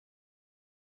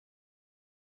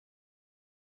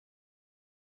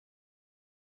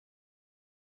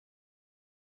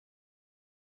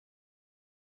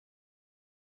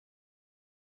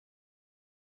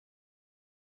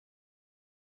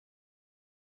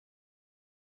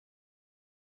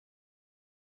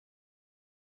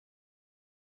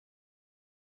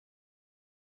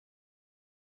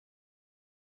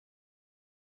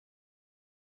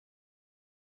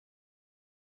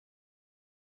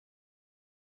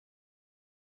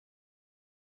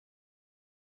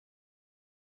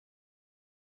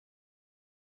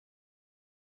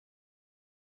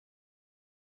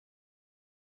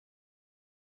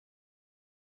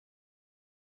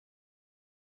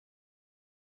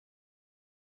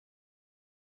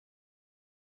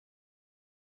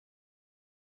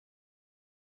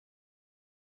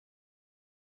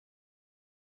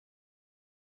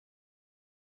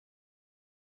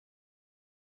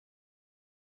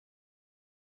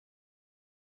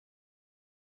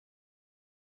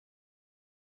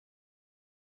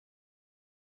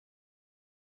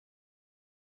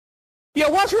Yeah,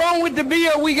 what's wrong with the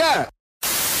beer we got?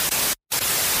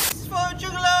 For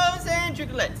juggalos and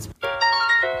juggalettes.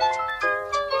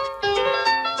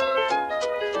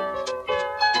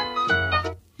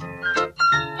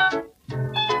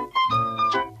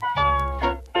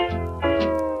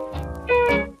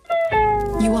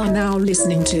 You are now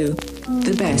listening to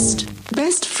the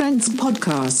Best Friends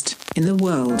podcast in the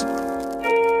world.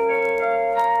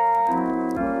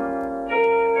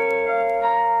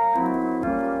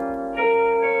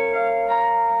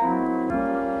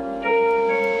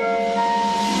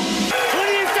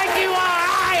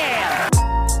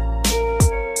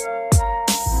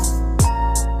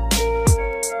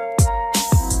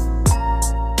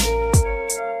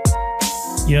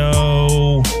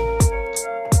 Yo,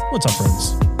 what's up,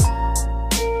 friends?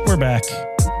 We're back.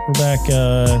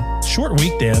 Short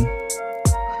week, Dan.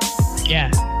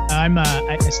 Yeah,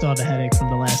 I still have a headache from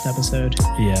the last episode.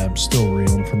 Yeah, I'm still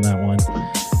reeling from that one.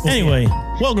 Anyway,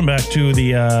 welcome back to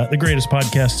the greatest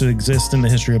podcast to exist in the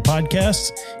history of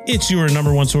podcasts. It's your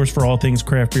number one source for all things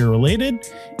craft beer related.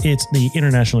 It's the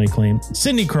internationally acclaimed,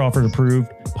 Cindy Crawford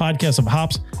approved podcast of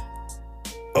hops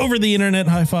over the internet.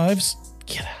 High fives.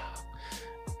 Get out.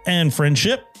 And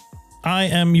friendship. I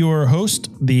am your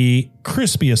host, the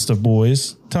crispiest of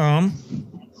boys, Tom.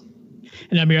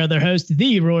 And I'm your other host,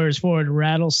 the Royers Ford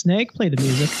Rattlesnake. Play the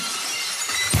music.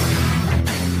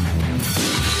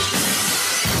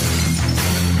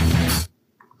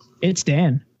 It's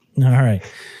Dan. All right.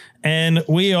 And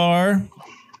we are...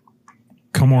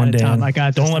 Come on, Dan. Tom, I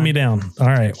got this. Don't let me down. All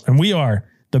right. And we are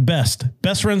the best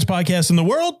friends podcast in the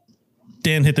world.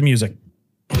 Dan, hit the music.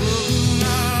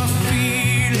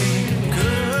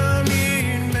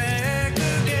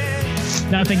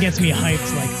 Nothing gets me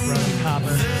hyped like throwing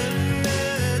copper.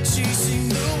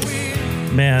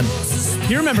 Man.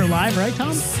 You remember live, right,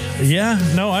 Tom? Yeah.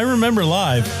 No, I remember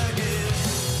live.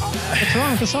 What's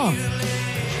wrong with the song?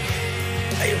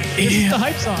 It's the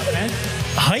hype song, man.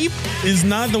 Hype is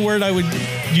not the word I would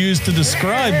use to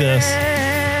describe this.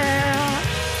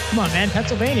 Come on, man.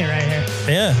 Pennsylvania right here.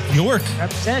 Yeah. York.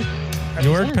 Represent.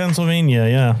 York, Pennsylvania.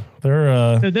 Yeah.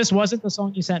 They're So this wasn't the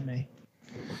song you sent me.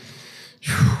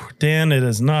 Dan, it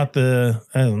is not the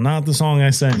song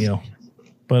I sent you,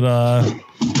 but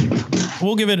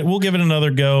we'll give it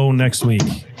another go next week.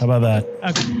 How about that?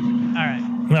 Okay.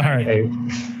 All right. Hey.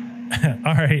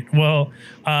 All right. Well,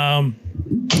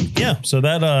 yeah. So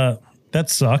that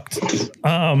sucked.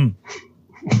 But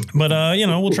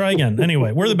we'll try again.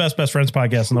 Anyway, we're the best friends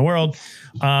podcast in the world.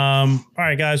 All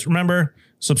right, guys. Remember,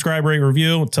 subscribe, rate,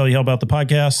 review. We'll tell you how about the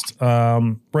podcast.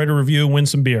 Write a review, win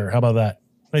some beer. How about that?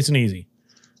 Nice and easy.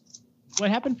 What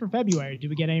happened for February? Did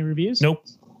we get any reviews? Nope.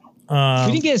 We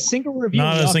didn't get a single review.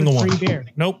 Not a single one. Free beer.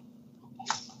 Nope.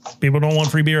 People don't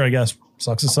want free beer, I guess.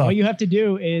 Sucks to suck. All you have to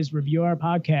do is review our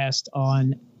podcast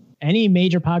on any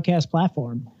major podcast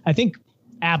platform. I think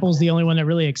Apple's the only one that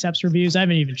really accepts reviews. I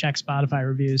haven't even checked Spotify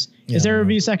reviews. Yeah, is there a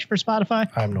review section for Spotify?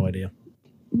 I have no idea.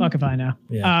 Fuck if I know.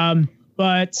 Yeah.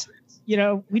 But we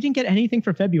didn't get anything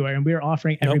for February, and we were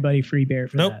offering everybody free beer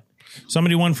for that.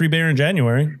 Somebody won free beer in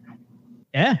January.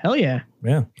 Yeah, hell yeah.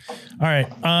 Yeah. All right.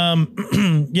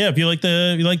 Yeah, if you like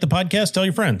the podcast, tell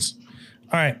your friends.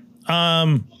 All right.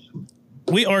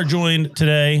 We are joined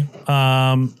today,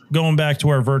 going back to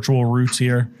our virtual roots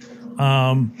here.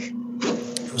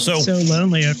 So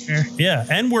lonely up here. Yeah,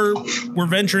 and we're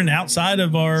venturing outside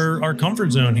of our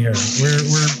comfort zone here.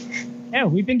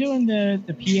 We've been doing the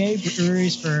PA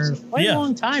breweries for quite a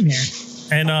long time here.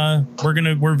 And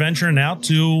we're venturing out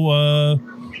to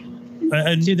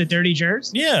to the Dirty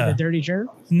Jers. Yeah. The Dirty Jer.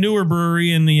 Newer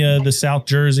brewery in the South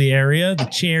Jersey area, the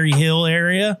Cherry Hill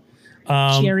area.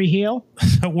 Cherry Hill.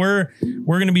 We're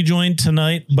going to be joined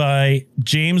tonight by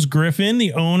James Griffin,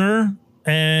 the owner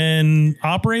and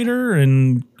operator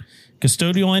and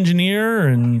custodial engineer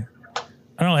and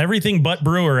I don't know, everything but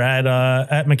brewer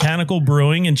at Mechanical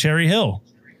Brewing in Cherry Hill.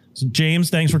 So James,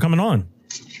 thanks for coming on.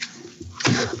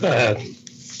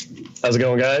 How's it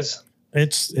going, guys?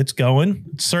 It's going.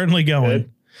 It's certainly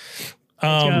going.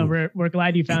 We're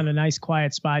glad you found a nice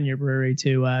quiet spot in your brewery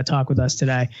to talk with us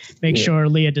today. Make sure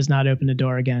Leah does not open the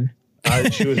door again.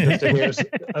 She was just in here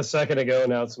a second ago.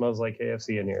 Now it smells like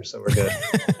KFC in here, so we're good.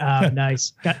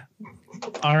 Nice.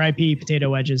 R.I.P. potato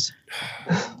wedges.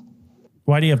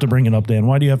 Why do you have to bring it up, Dan?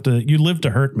 Why do you have to? You live to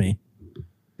hurt me.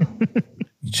 You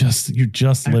just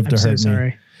live to hurt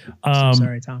me. I'm so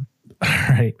sorry, Tom. All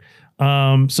right.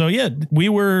 So yeah, we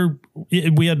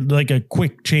had like a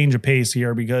quick change of pace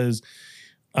here because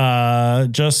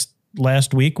just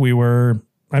last week we were,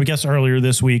 I guess earlier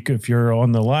this week, if you're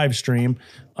on the live stream,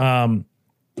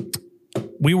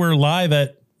 we were live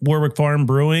at Warwick Farm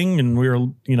Brewing, and we were,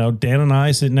 Dan and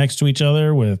I sitting next to each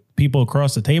other with people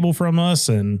across the table from us,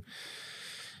 and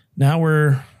now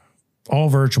we're all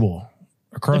virtual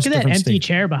across. Look at that empty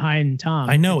chair behind Tom.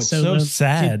 I know, it's so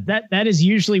sad. That is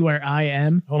usually where I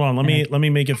am. Hold on, let me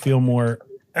make it feel more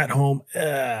at home.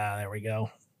 There we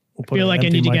go. We'll feel like I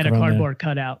need to get a cardboard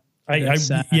cutout.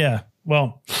 Yeah.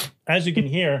 Well, as you can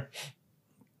hear,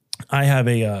 I have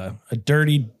a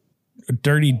dirty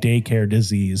daycare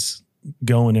disease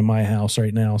going in my house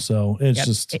right now. So it's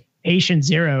just patient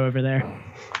zero over there.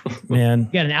 Man,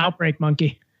 you got an outbreak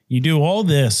monkey. You do all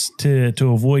this to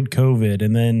avoid COVID,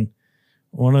 and then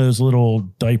one of those little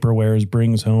diaper wearers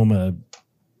brings home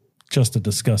just a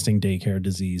disgusting daycare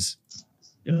disease.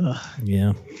 Ugh.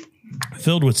 Yeah.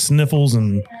 Filled with sniffles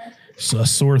and a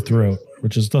sore throat,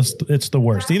 which is it's the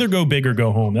worst. Either go big or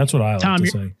go home. That's what I like to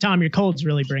say. Tom, your cold's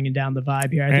really bringing down the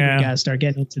vibe here. I think we got to start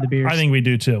getting into the beers. I think we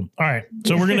do too. All right.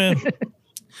 So we're going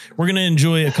to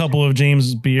enjoy a couple of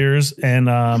James's beers, and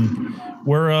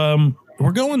we're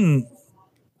going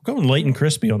light and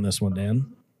crispy on this one,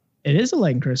 Dan. It is a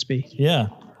light and crispy. Yeah.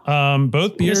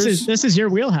 Both beers. This is your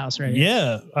wheelhouse, right?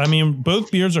 Yeah. I mean,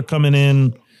 both beers are coming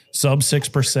in sub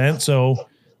 6%. So,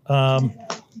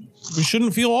 we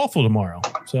shouldn't feel awful tomorrow.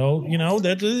 So,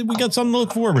 that we got something to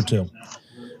look forward to. All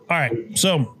right.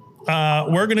 So,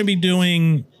 we're going to be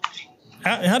doing,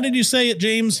 how did you say it,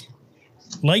 James?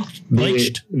 Leicht?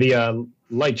 The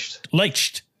Leicht.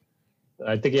 Leicht.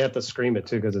 I think you have to scream it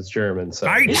too because it's German. So.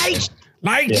 Leicht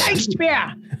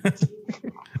beer.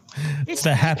 It's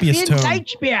the happiest tone.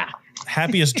 Leicht beer.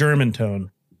 Happiest German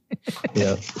tone.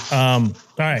 Yeah. All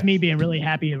right. It's me being really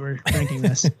happy that we're drinking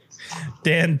this.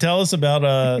 Dan, tell us about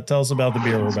the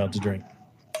beer we're about to drink.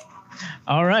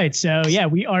 All right. So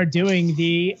we are doing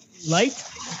the light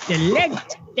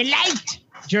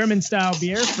German style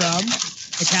beer from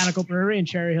Mechanical Brewery in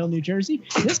Cherry Hill, New Jersey.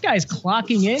 This guy's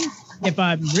clocking in, if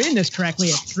I'm reading this correctly,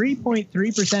 at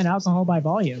 3.3% alcohol by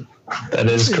volume. That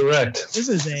is correct. This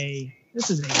is a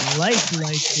light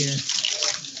beer.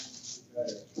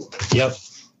 Yep.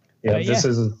 Yeah, this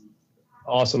is an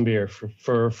awesome beer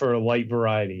for a light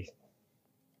variety.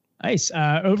 Nice.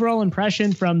 Overall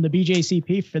impression from the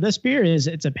BJCP for this beer is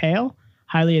it's a pale,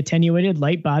 highly attenuated,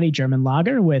 light body German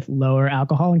lager with lower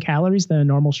alcohol and calories than a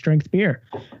normal strength beer.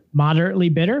 Moderately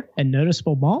bitter and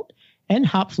noticeable malt and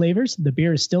hop flavors. The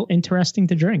beer is still interesting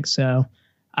to drink. So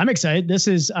I'm excited. This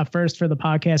is a first for the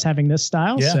podcast having this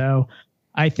style. Yeah. So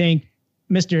I think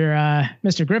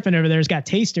Mr. Griffin over there's got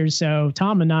tasters. So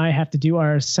Tom and I have to do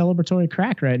our celebratory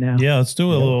crack right now. Yeah, let's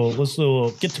do a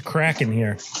little get to cracking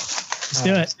here. Let's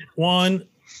do it. 1,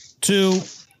 2,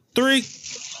 3.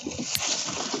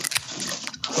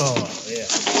 Oh yeah.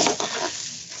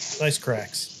 Nice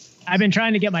cracks. I've been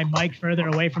trying to get my mic further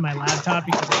away from my laptop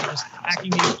because I'm just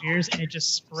packing these beers and it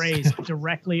just sprays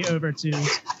directly over to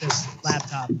this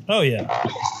laptop. Oh yeah,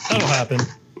 that'll happen.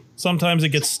 Sometimes it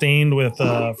gets stained with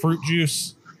fruit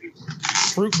juice,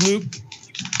 fruit gloop.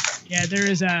 Yeah, there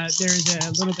is a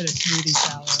little bit of smoothie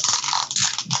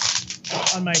sour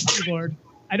on my keyboard.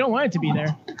 I don't want it to be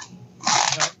there.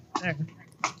 But there.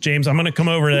 James, I'm going to come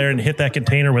over there and hit that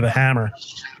container with a hammer.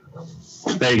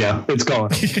 There you go. It's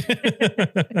gone.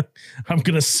 I'm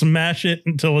going to smash it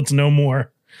until it's no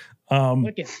more.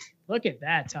 Look at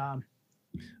that, Tom.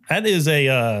 That is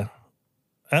that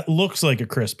looks like a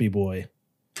crispy boy.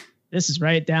 This is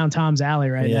right down Tom's alley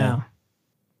now.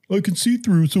 I can see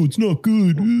through, so it's not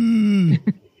good.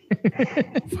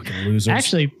 Fucking losers.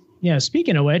 Actually,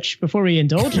 speaking of which, before we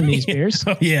indulge in these beers.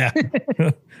 Oh, yeah.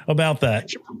 About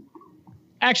that.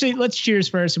 Actually, let's cheers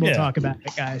first and we'll talk about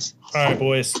it, guys. All right,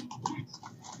 boys.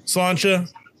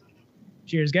 Slancha.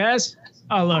 Cheers, guys.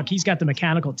 Oh, look, he's got the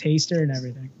mechanical taster and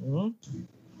everything.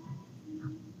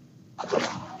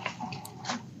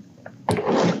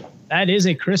 That is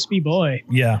a crispy boy.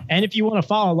 Yeah. And if you want to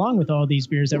follow along with all these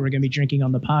beers that we're going to be drinking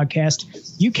on the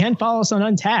podcast, you can follow us on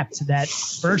Untapped, that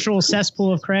virtual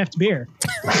cesspool of craft beer.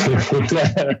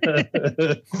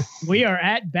 We are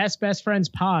at Best Friends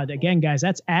Pod. Again, guys,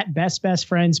 that's at Best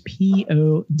Friends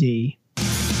POD.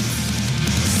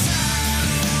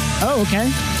 Oh,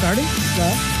 okay. Starting.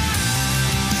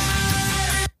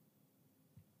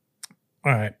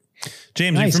 All right.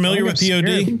 James, nice. Are you familiar with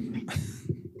POD?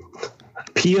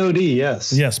 POD,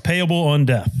 yes. Yes, payable on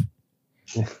death.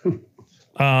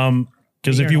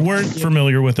 Because if you weren't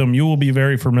familiar with them, you will be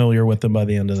very familiar with them by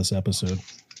the end of this episode.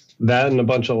 That and a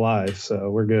bunch of live, so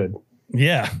we're good.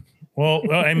 Yeah.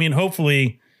 Well, I mean,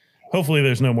 hopefully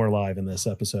there's no more live in this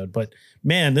episode. But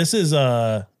man, this is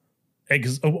almost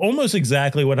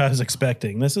exactly what I was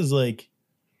expecting. This is like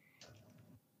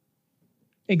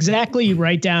exactly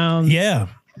right down. Yeah.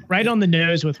 right on the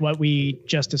nose with what we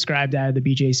just described out of the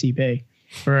BJCP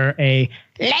for a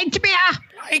light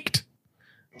beer.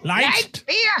 Light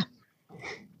beer.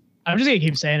 I'm just gonna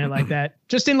keep saying it like that.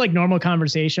 Just in like normal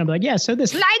conversation, I'm like, yeah. So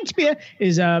this light beer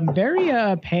is very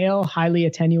pale, highly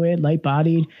attenuated,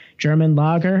 light-bodied German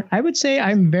lager. I would say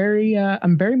I'm very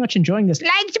much enjoying this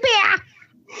light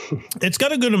beer. It's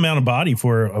got a good amount of body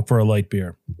for a light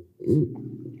beer.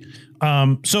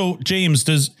 So James,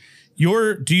 do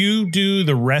you do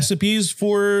the recipes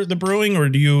for the brewing, or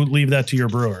do you leave that to your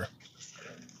brewer?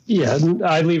 Yeah,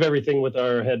 I leave everything with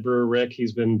our head brewer, Rick.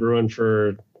 He's been brewing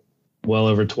for well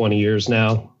over 20 years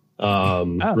now.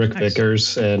 Rick nice.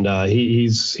 Vickers, and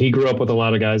he grew up with a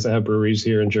lot of guys that have breweries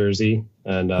here in Jersey,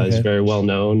 and he's very well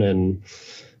known. And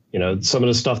some of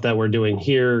the stuff that we're doing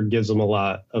here gives him a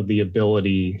lot of the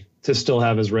ability to still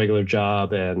have his regular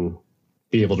job and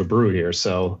be able to brew here.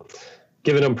 So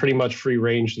giving him pretty much free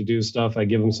range to do stuff. I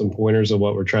give him some pointers of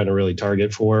what we're trying to really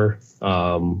target for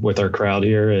with our crowd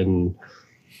here. And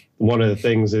one of the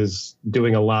things is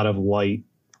doing a lot of light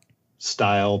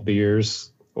style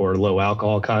beers or low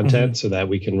alcohol content so that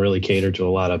we can really cater to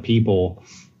a lot of people,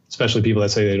 especially people that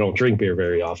say they don't drink beer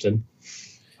very often.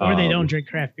 Or they don't drink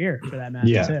craft beer for that matter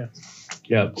too.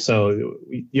 Yeah. So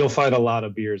you'll find a lot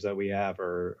of beers that we have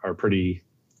are pretty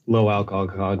low alcohol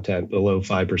content, below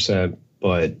 5%,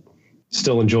 but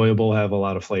still enjoyable, have a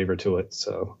lot of flavor to it.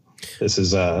 So this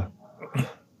is the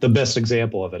best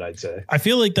example of it, I'd say. I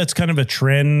feel like that's kind of a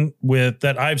trend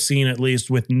that I've seen, at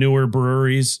least with newer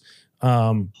breweries.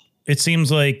 It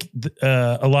seems like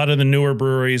a lot of the newer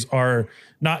breweries are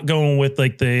not going with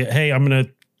like hey, I'm going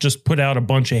to just put out a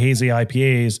bunch of hazy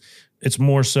IPAs. It's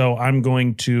more so I'm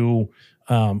going to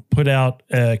put out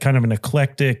kind of an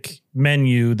eclectic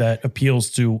menu that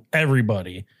appeals to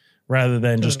everybody, rather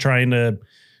than just trying to,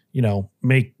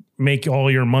 make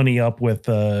all your money up with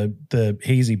the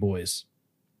hazy boys.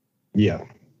 Yeah.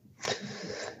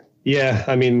 Yeah.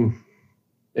 I mean,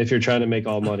 if you're trying to make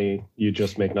all money, you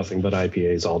just make nothing but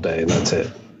IPAs all day and that's it.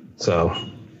 So,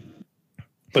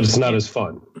 but it's not as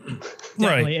fun.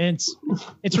 Definitely. And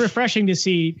it's refreshing to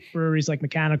see breweries like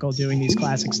Mechanical doing these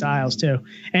classic styles too.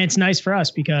 And it's nice for us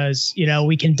because,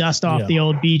 we can dust off the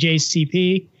old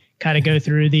BJCP, kind of go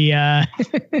through the,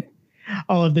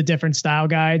 all of the different style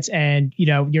guides, and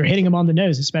you're hitting them on the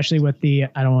nose, especially with the,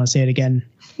 I don't want to say it again,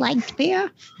 light beer.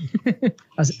 I'm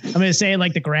going to say it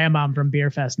like the grandmom from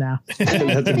Beer Fest now.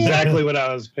 That's exactly what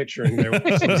I was picturing. There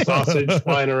was some sausage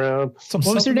flying around.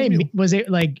 What was her name? Was it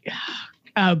like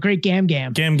Great Gam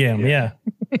Gam? Gam Gam, yeah.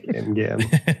 Gam Gam.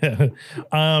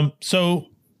 So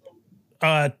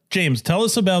James, tell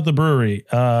us about the brewery.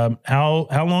 How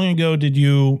long ago did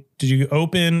you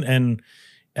open, and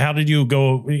how did you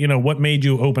go? What made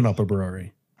you open up a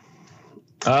brewery?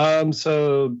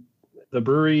 So the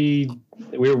brewery,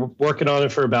 we were working on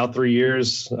it for about 3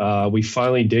 years. We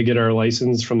finally did get our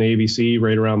license from the ABC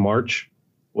right around March,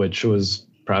 which was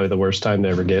probably the worst time to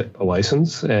ever get a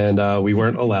license. And we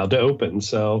weren't allowed to open.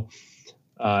 So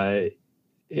it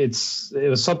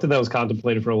was something that was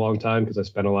contemplated for a long time because I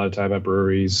spent a lot of time at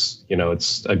breweries.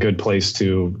 It's a good place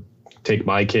to take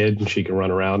my kid and she can run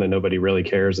around and nobody really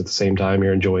cares. At the same time,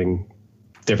 you're enjoying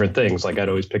different things. Like I'd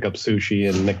always pick up sushi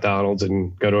and McDonald's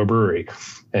and go to a brewery,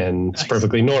 and it's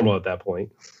perfectly normal at that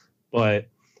point. But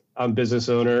I'm a business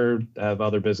owner. I have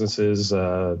other businesses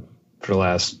for the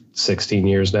last 16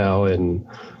 years now, and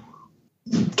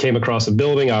came across a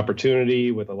building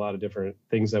opportunity with a lot of different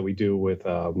things that we do with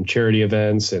charity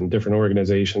events and different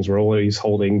organizations. We're always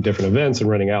holding different events and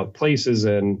renting out places,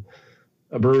 and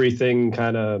a brewery thing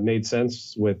kind of made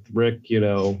sense with Rick,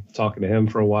 talking to him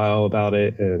for a while about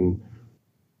it and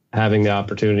having the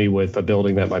opportunity with a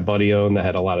building that my buddy owned that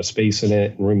had a lot of space in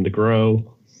it and room to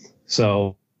grow.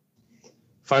 So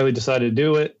finally decided to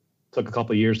do it. Took a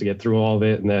couple of years to get through all of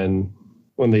it. And then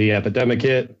when the epidemic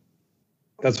hit,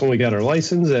 that's when we got our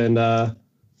license. And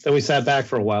then we sat back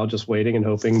for a while just waiting and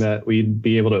hoping that we'd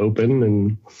be able to open,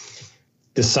 and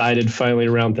decided finally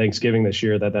around Thanksgiving this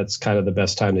year that that's kind of the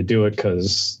best time to do it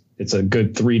because it's a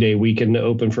good 3-day weekend to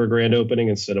open for a grand opening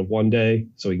instead of 1 day.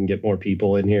 So we can get more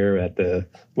people in here at the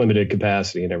limited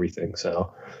capacity and everything.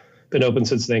 So been open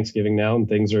since Thanksgiving now, and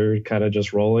things are kind of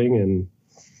just rolling, and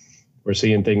we're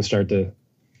seeing things start to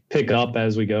pick up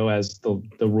as we go, as the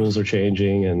rules are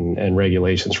changing and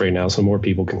regulations right now. So more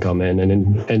people can come in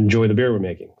and enjoy the beer we're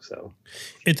making. So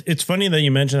it's funny that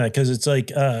you mentioned that, because it's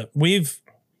like we've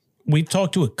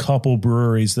talked to a couple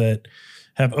breweries that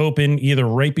have opened either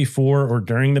right before or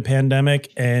during the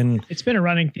pandemic. And it's been a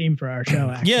running theme for our show,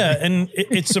 actually. Yeah. And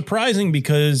it's surprising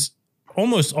because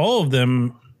almost all of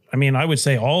them I mean, I would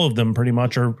say all of them pretty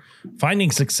much are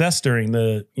finding success during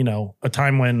the, a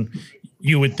time when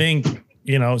you would think,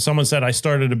 someone said, I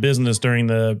started a business during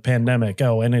the pandemic.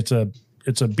 Oh, and it's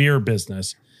a beer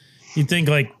business. You'd think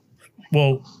like,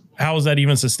 well, how is that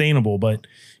even sustainable? But,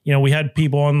 we had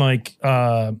people on like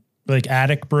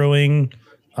Attic Brewing.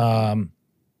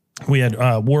 We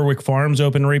had Warwick Farms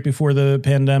open right before the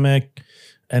pandemic.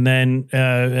 And then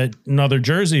at another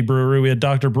Jersey brewery, we had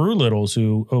Dr. Brew Littles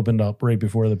who opened up right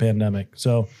before the pandemic.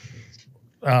 So,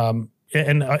 and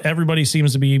everybody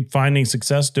seems to be finding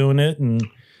success doing it. And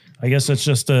I guess it's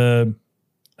just a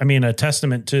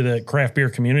testament to the craft beer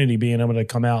community being able to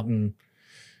come out and,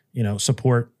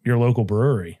 support your local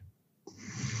brewery.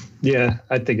 Yeah,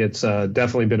 I think it's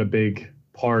definitely been a big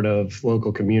part of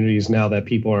local communities now that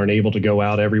people aren't able to go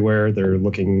out everywhere. They're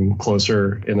looking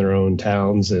closer in their own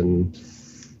towns and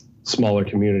smaller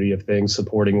community of things,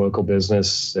 supporting local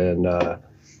business. And,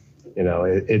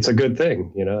 it's a good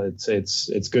thing.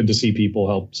 It's good to see people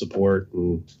help support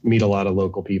and meet a lot of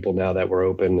local people now that we're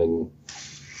open, and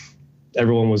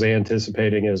everyone was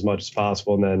anticipating it as much as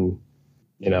possible. And then,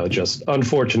 just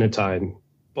unfortunate time,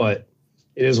 but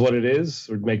it is what it is.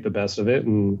 We'd make the best of it.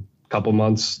 And a couple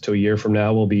months to a year from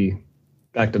now, we'll be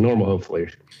back to normal, hopefully.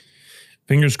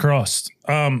 Fingers crossed.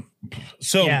 I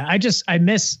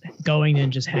miss going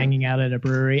and just hanging out at a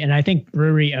brewery. And I think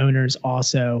brewery owners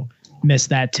also miss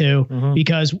that too,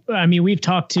 because we've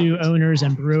talked to owners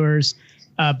and brewers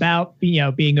about,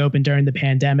 being open during the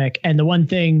pandemic. And the one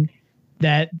thing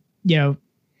that,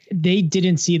 they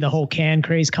didn't see the whole can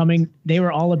craze coming. They were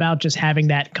all about just having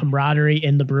that camaraderie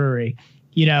in the brewery,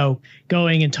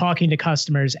 going and talking to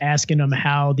customers, asking them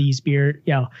how these beer,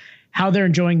 how they're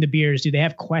enjoying the beers. Do they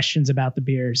have questions about the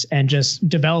beers, and just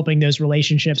developing those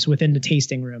relationships within the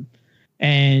tasting room.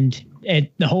 And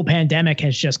the whole pandemic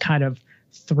has just kind of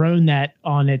thrown that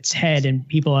on its head, and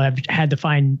people have had to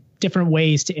find different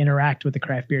ways to interact with the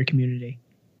craft beer community.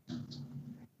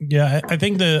 Yeah. I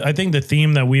think the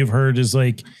theme that we've heard is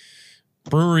like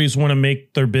breweries want to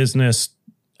make their business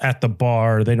at the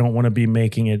bar. They don't want to be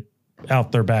making it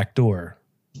out their back door,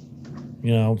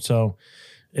 so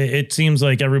it seems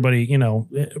like everybody,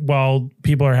 while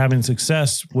people are having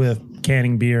success with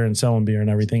canning beer and selling beer and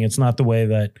everything, it's not the way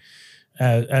that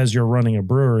as you're running a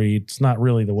brewery, it's not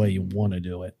really the way you want to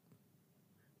do it.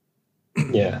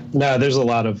 Yeah, no, there's a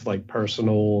lot of like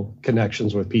personal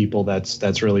connections with people.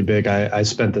 That's really big. I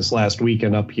spent this last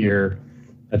weekend up here,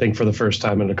 I think for the first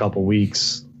time in a couple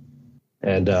weeks,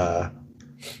 and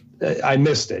I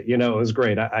missed it. It was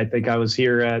great. I think I was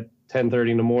here at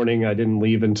 10:30 in the morning. I didn't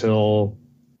leave until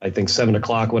I think 7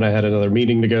 o'clock when I had another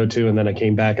meeting to go to. And then I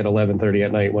came back at 11:30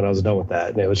 at night when I was done with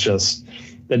that. And it was just,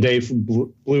 the day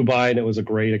blew by, and it was a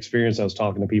great experience. I was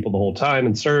talking to people the whole time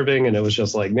and serving, and it was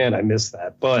just like, man, I missed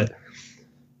that. But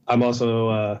I'm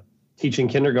also teaching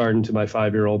kindergarten to my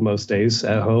 5-year-old most days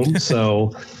at home.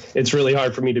 So it's really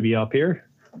hard for me to be up here,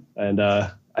 and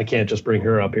I can't just bring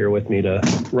her up here with me to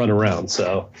run around.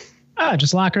 So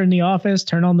just lock her in the office,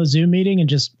 turn on the Zoom meeting, and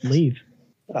just leave.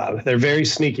 They're very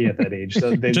sneaky at that age.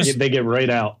 So they get right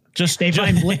out. They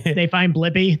find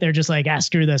Blippy. They're just like,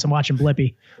 screw this. I'm watching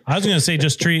Blippy. I was going to say,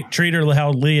 just treat her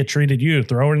how Leah treated you.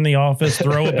 Throw her in the office,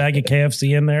 throw a bag of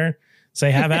KFC in there,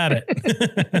 say, have at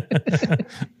it.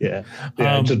 Yeah.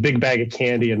 It's a big bag of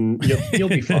candy, and you'll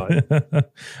be fine.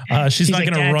 She's not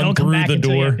going to run through the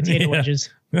door. Potato wedges.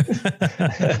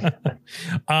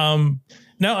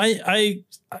 No,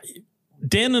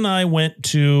 Dan and I went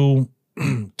to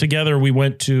together. We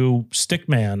went to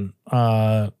Stickman.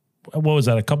 What was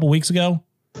that? A couple weeks ago?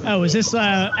 Oh, was this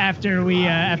after we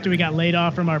got laid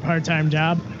off from our part-time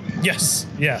job? Yes.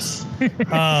 Yeah.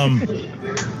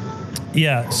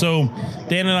 So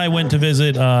Dan and I went to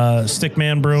visit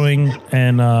Stickman Brewing,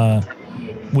 and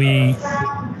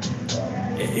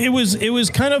it was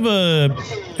kind of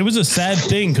a sad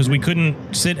thing because we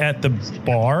couldn't sit at the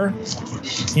bar.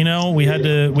 We had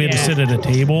to sit at a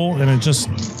table, and it just,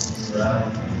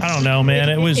 I don't know, man.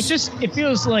 It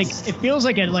feels like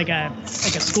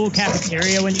a school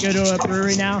cafeteria when you go to a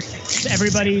brewery now.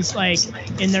 Everybody's like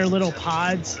in their little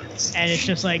pods, and it's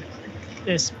just like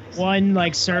this one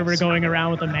like server going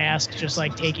around with a mask, just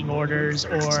like taking orders,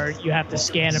 or you have to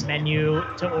scan a menu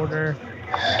to order.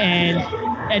 And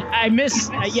I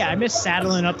miss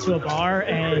saddling up to a bar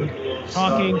and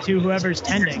talking to whoever's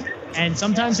tending. And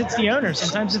sometimes it's the owner,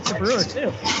 sometimes it's the brewer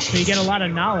too. So you get a lot of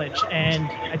knowledge, and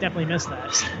I definitely miss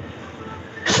that.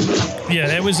 Yeah,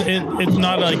 it's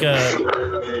not like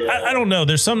I don't know.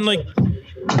 There's something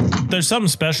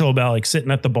special about like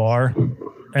sitting at the bar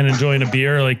and enjoying a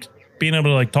beer, like being able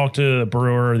to like talk to the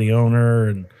brewer or the owner,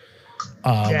 and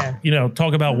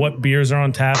Talk about what beers are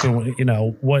on tap and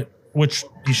which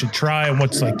you should try and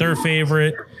what's like their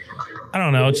favorite. I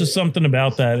don't know. It's just something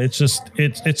about that. It's just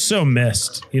it's so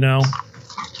missed, Yeah,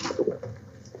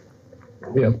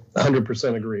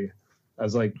 100% agree.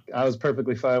 I was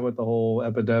perfectly fine with the whole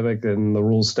epidemic and the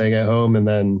rules staying at home, and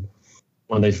then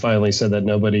when they finally said that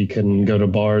nobody can go to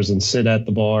bars and sit at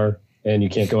the bar and you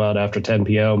can't go out after 10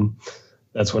 p.m.,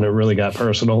 that's when it really got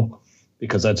personal,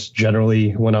 because that's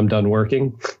generally when I'm done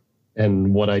working.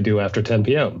 And what I do after 10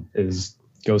 p.m. is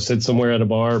go sit somewhere at a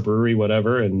bar, brewery,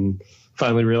 whatever, and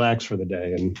finally relax for the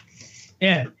day. And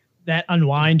yeah, that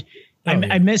unwind.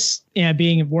 I miss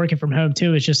being working from home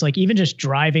too. It's just like even just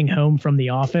driving home from the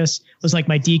office was like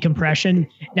my decompression.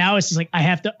 Now it's just like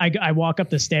I walk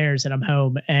up the stairs and I'm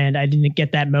home, and I didn't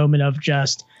get that moment of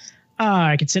just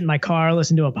I could sit in my car,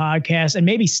 listen to a podcast, and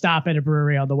maybe stop at a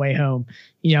brewery on the way home,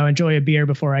 enjoy a beer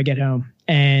before I get home.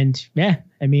 And yeah,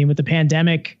 I mean, with the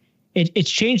pandemic, it's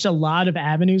changed a lot of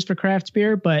avenues for craft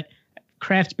beer, but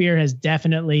craft beer has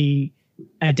definitely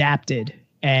adapted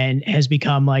and has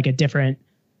become like a different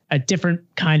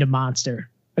kind of monster,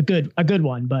 a good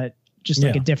one, but just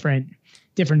like a different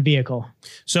vehicle.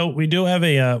 So we do have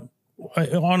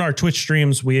on our Twitch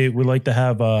streams, we like to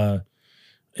have an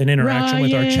interaction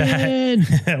with our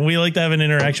chat. We like to have an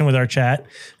interaction with our chat.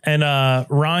 And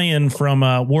Ryan from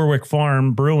Warwick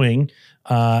Farm Brewing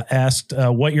asked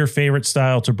what your favorite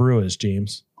style to brew is,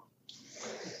 James.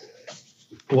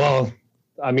 Well,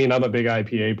 I mean, I'm a big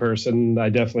IPA person. I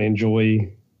definitely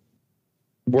enjoy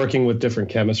working with different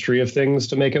chemistry of things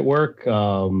to make it work.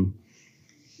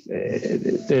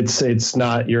 It's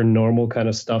not your normal kind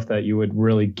of stuff that you would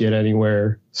really get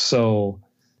anywhere. So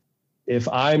if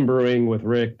I'm brewing with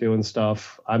Rick doing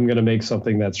stuff, I'm going to make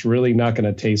something that's really not going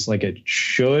to taste like it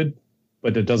should,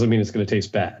 but it doesn't mean it's going to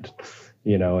taste bad.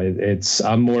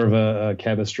 I'm more of a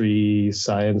chemistry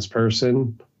science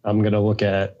person. I'm going to look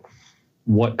at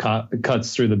what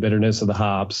cuts through the bitterness of the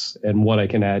hops and what I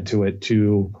can add to it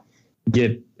to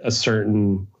get a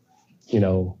certain,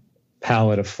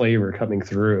 palette of flavor coming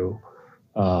through.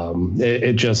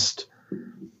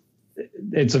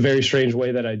 It's a very strange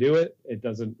way that I do it. It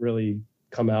doesn't really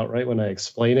come out right when I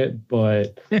explain it,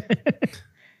 but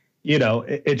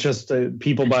it's just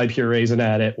people buy purees and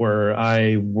add it, where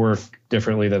I work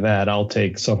differently than that. I'll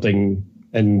take something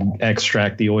and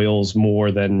extract the oils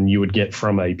more than you would get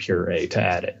from a puree to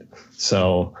add it.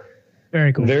 So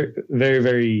very cool. Very, very,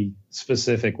 very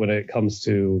specific when it comes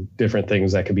to different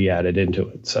things that can be added into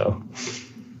it. So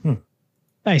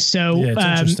nice. So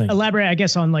elaborate, I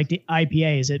guess, on like the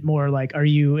IPA. Is it more like, are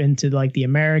you into like the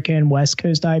American West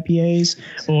Coast IPAs,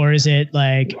 or is it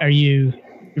like, are you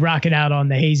rocking out on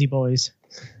the hazy boys?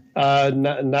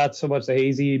 Not so much the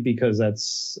hazy, because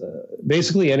that's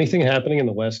basically anything happening in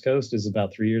the West Coast is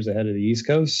about 3 years ahead of the East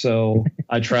Coast. So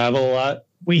I travel a lot.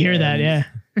 We hear that. Yeah.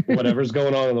 Whatever's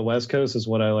going on the West Coast is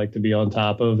what I like to be on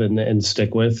top of and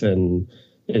stick with. And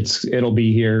it'll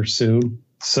be here soon.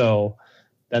 So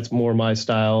that's more my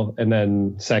style. And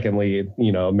then secondly,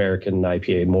 American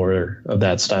IPA, more of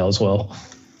that style as well.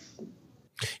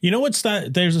 What's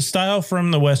that? There's a style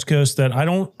from the West Coast that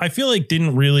I feel like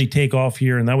didn't really take off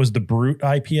here, and that was the Brute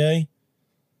IPA.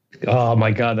 Oh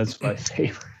my God, that's my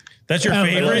favorite. That's your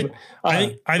favorite?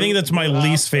 I think that's my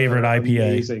least favorite IPA.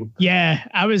 Amazing. Yeah,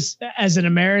 I was, as an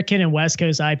American and West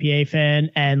Coast IPA fan,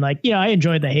 and I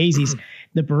enjoyed the hazies.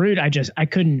 The Brute, I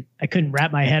couldn't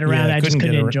wrap my head around. I just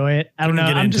couldn't enjoy it. I don't know.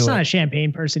 I'm just not a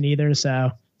champagne person either, so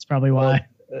it's probably why.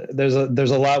 There's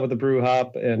a lot with the brew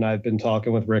hop, and I've been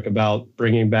talking with Rick about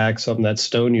bringing back something that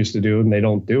Stone used to do, and they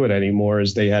don't do it anymore.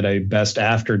 Is they had a best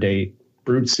after date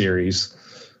Brute series,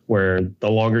 where the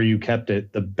longer you kept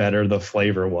it, the better the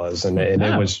flavor was, and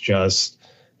it was just,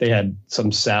 they had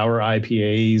some sour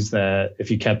IPAs that if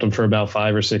you kept them for about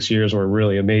 5 or 6 years were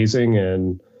really amazing,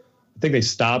 and I think they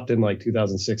stopped in like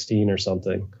 2016 or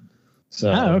something.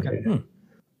 So okay.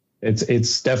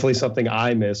 It's definitely something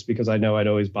I miss, because I know I'd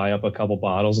always buy up a couple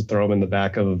bottles and throw them in the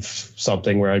back of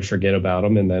something where I'd forget about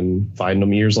them and then find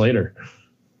them years later.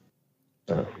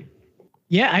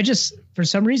 Yeah, for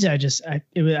some reason, I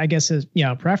guess as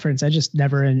preference. I just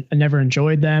never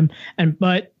enjoyed them.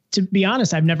 But to be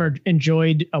honest, I've never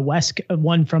enjoyed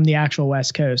one from the actual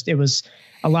West Coast. It was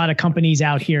a lot of companies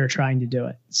out here trying to do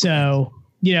it. So,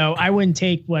 I wouldn't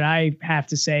take what I have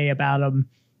to say about them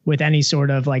with any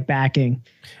sort of like backing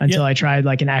until I tried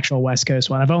like an actual West Coast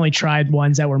one. I've only tried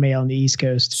ones that were made on the East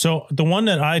Coast. So the one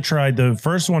that I tried, the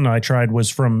first one I tried was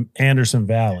from Anderson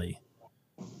Valley.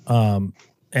 And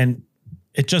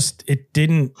it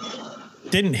didn't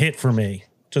hit for me.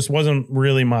 Just wasn't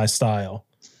really my style.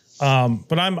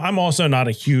 But I'm also not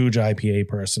a huge IPA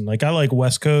person. Like I like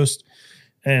West Coast,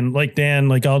 and like Dan,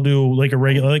 like I'll do like a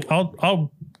regular, like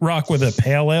I'll rock with a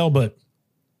pale ale. But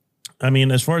I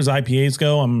mean, as far as IPAs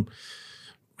go,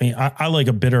 I like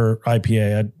a bitter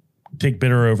IPA. I'd take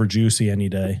bitter over juicy any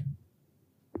day.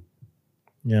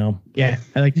 You know? Yeah,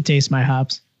 I like to taste my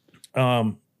hops.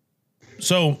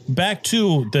 So back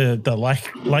to the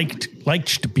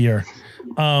liked beer.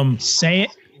 Say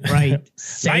it right.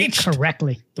 Say it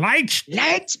correctly. Liked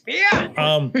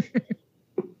beer.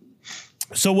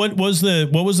 So what was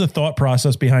the thought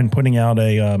process behind putting out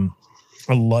a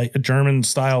German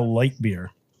style light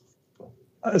beer?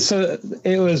 So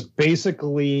it was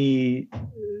basically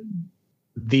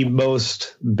the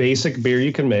most basic beer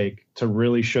you can make to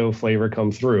really show flavor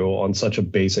come through on such a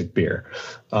basic beer.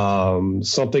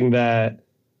 Something that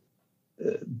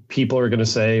people are going to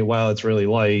say, wow, it's really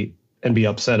light, and be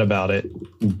upset about it.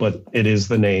 But it is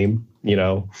the name, you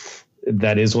know,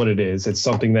 that is what it is. It's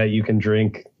something that you can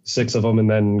drink 6 of them and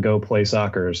then go play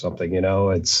soccer or something. You know,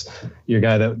 it's your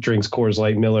guy that drinks Coors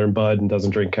Light, Miller and Bud and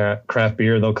doesn't drink craft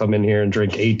beer. They'll come in here and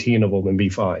drink 18 of them and be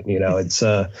fine. You know,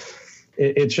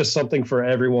 it's just something for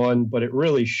everyone, but it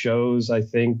really shows, I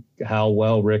think, how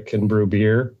well Rick can brew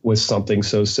beer with something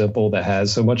so simple that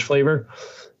has so much flavor.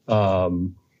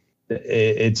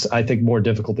 It's, I think, more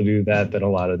difficult to do that than a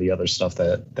lot of the other stuff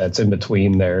that's in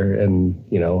between there and,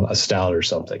 you know, a stout or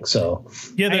something. So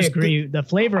yeah, I agree. The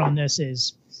flavor on this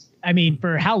is, I mean,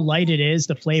 for how light it is,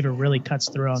 the flavor really cuts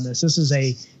through on this. This is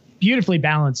a beautifully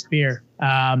balanced beer,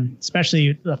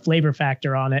 especially the flavor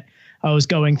factor on it. I was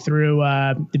going through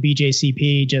the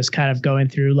BJCP, just kind of going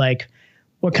through like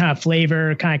what kind of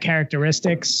flavor, kind of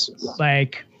characteristics,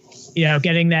 like, you know,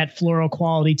 getting that floral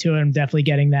quality to it. I'm definitely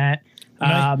getting that.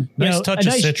 Nice touch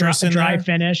of citrus in dry there.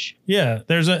 Finish. Yeah,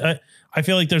 I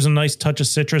feel like there's a nice touch of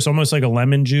citrus, almost like a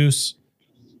lemon juice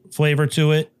flavor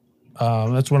to it.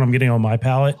 That's what I'm getting on my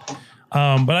palate.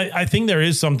 But I think there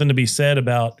is something to be said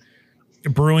about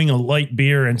brewing a light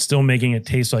beer and still making it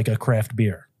taste like a craft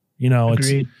beer. You know,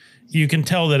 Agreed. You can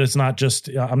tell that it's not just,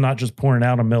 I'm not just pouring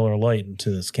out a Miller Lite into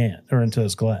this can or into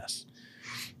this glass.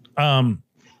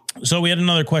 So we had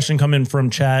another question come in from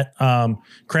chat.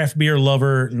 Craft beer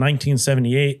lover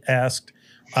 1978 asked,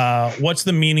 what's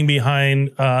the meaning behind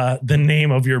the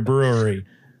name of your brewery,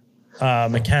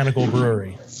 Mechanical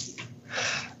Brewery?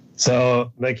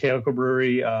 So Mechanical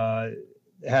Brewery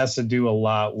has to do a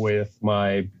lot with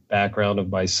my background of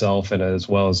myself, and as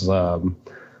well as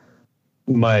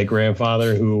my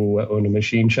grandfather, who owned a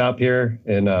machine shop here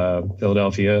in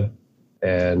Philadelphia.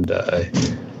 And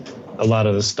a lot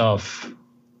of the stuff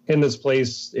in this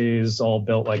place is all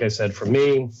built, like I said, from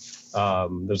me.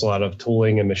 There's a lot of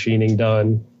tooling and machining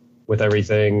done with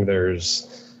everything.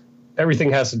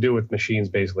 Everything has to do with machines,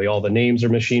 basically. All the names are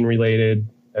machine related.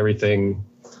 Everything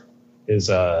is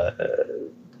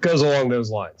goes along those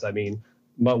lines. I mean,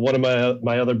 one of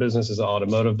my other business is an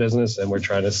automotive business, and we're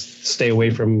trying to stay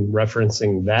away from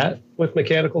referencing that with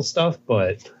mechanical stuff,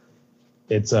 but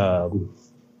it's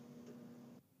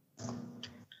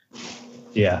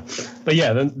yeah. But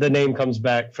yeah, the name comes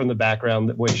back from the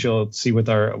background, which you'll see with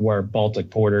our Baltic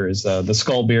Porter is the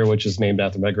Skull beer, which is named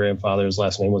after my grandfather. His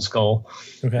last name was Skull.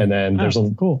 Okay. And then there's a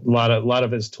lot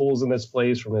of his tools in this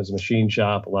place from his machine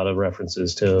shop, a lot of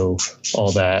references to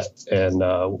all that. And,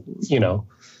 you know,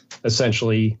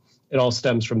 essentially it all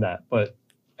stems from that. But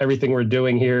everything we're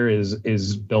doing here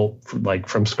is built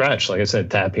from scratch. Like I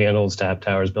said, tap handles, tap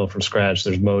towers built from scratch.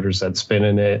 There's motors that spin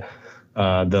in it.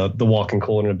 The walk-in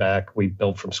cooler in the back we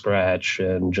built from scratch,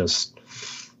 and just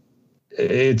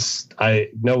I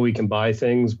know we can buy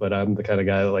things, but I'm the kind of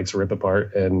guy that likes to rip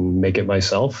apart and make it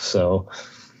myself. So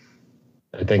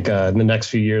I think in the next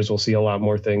few years we'll see a lot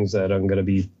more things that I'm going to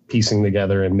be piecing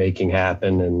together and making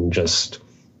happen. And just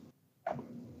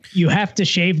you have to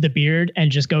shave the beard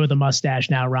and just go with the mustache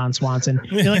now, Ron Swanson.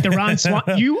 You're like the Ron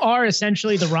Swanson. You are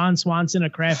essentially the Ron Swanson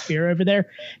of craft beer over there.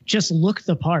 Just look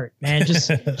the part, man.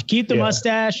 Just keep the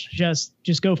mustache.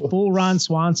 Just go full Ron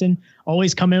Swanson.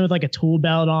 Always come in with like a tool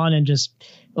belt on and just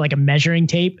like a measuring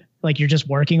tape. Like you're just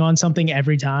working on something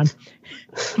every time.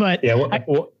 But yeah,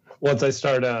 once I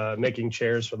start making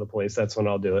chairs for the place, that's when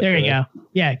I'll do it. There you go.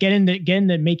 Yeah, get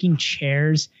into making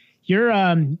chairs. Your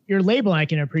label, I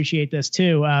can appreciate this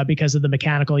too, because of the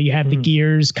mechanical. You have the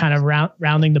gears kind of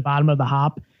rounding the bottom of the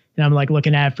hop, and I'm like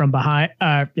looking at it from behind,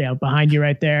 behind you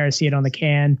right there. I see it on the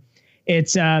can.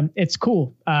 It's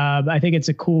cool. I think it's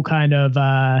a cool kind of,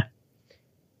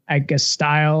 I guess,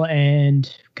 style,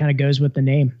 and kind of goes with the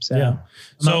name. So, yeah.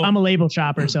 I'm a label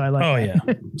shopper, so I like. Oh that.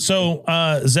 Yeah. So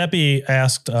Zeppy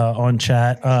asked on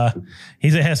chat.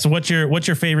 He asked, "What's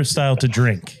your favorite style to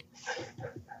drink?"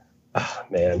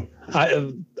 Man,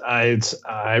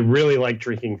 I really like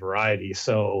drinking variety.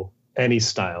 So any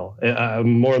style,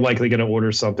 I'm more likely going to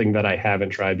order something that I haven't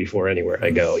tried before anywhere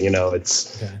I go.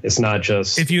 It's not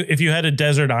just if you had a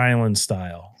desert island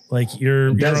style, like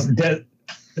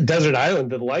Desert Island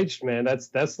Delights, man.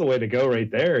 That's the way to go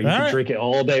right there. You can drink it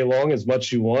all day long as much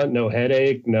as you want. No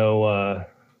headache, no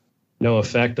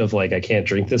effect of like, I can't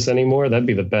drink this anymore. That'd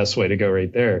be the best way to go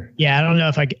right there. Yeah. I don't know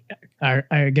if I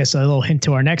guess a little hint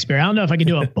to our next beer. I don't know if I can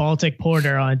do a Baltic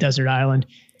Porter on a desert island.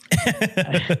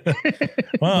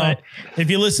 Well, if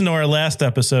you listen to our last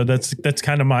episode, that's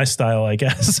kind of my style, I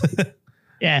guess.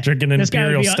 Yeah, drinking an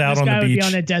imperial stout on the beach. Be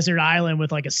on a desert island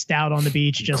with like a stout on the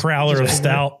beach, just crowler of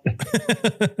stout,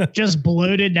 just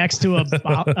bloated next to a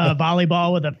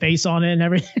volleyball with a face on it and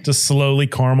everything. Just slowly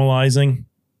caramelizing.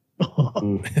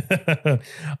 Like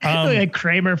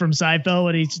Kramer from Seinfeld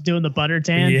when he's doing the butter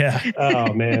tan. Yeah.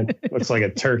 Oh man, looks like a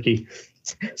turkey.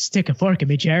 Stick a fork in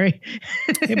me, Jerry.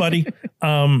 Hey, buddy.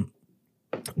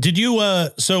 Did you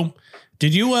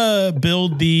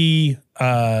build the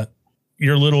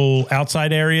your little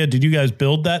outside area? Did you guys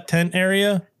build that tent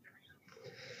area?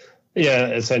 Yeah,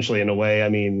 essentially in a way. I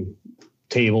mean,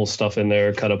 table stuff in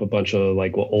there, cut up a bunch of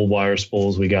like old wire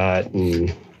spools we got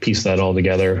and piece that all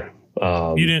together.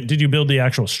 Did you build the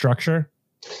actual structure?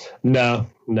 No,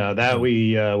 that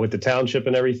we, with the township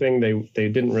and everything, they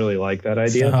didn't really like that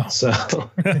idea. So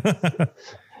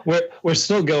we're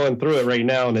still going through it right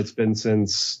now. And it's been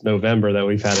since November that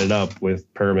we've had it up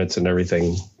with permits and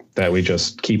everything that we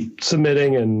just keep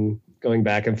submitting and going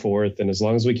back and forth. And as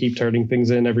long as we keep turning things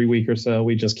in every week or so,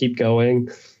 we just keep going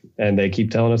and they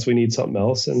keep telling us we need something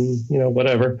else and,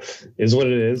 whatever is what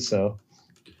it is. So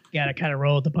got to kind of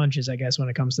roll with the punches, I guess, when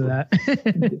it comes to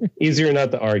that. Easier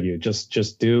not to argue.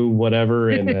 Just do whatever.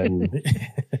 And then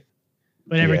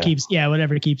whatever keeps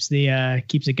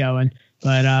it going.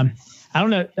 But, I don't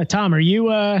know, Tom, are you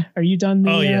done?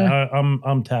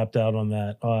 I'm tapped out on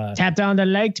that. Tapped on the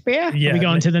light beer? Yeah. Are we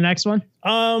going to the next one?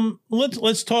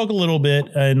 Let's talk a little bit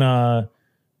and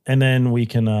then we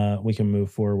can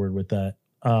move forward with that.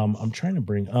 I'm trying to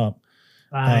bring up,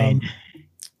 Fine.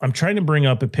 I'm trying to bring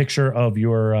up a picture of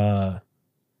your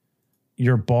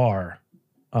bar,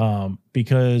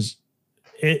 because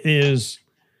it is,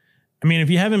 I mean,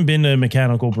 if you haven't been to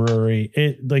Mechanical Brewery,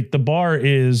 the bar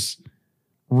is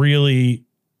really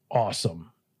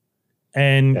awesome.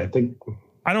 And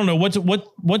I don't know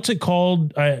what's it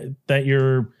called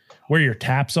where your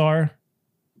taps are.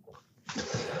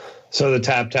 So the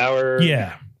tap tower.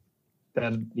 Yeah.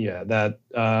 That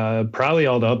probably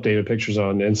all the updated pictures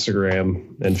on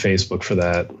Instagram and Facebook for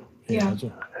that. Yeah.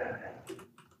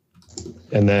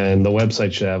 And then the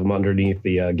website should have them underneath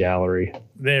the gallery.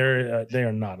 They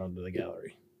are not under the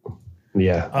gallery.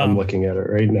 Yeah, I'm looking at it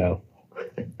right now.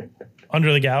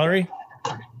 Under the gallery?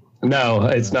 No,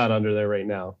 it's not under there right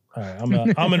now. All right, I'm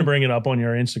going to bring it up on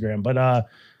your Instagram. But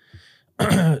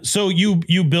so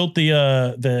you built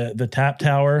the tap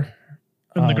tower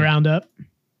from the ground up?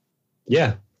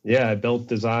 Yeah, I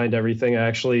designed everything.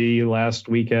 Actually, last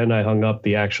weekend I hung up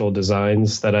the actual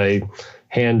designs that I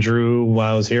hand drew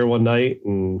while I was here one night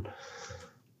and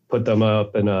put them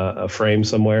up in a frame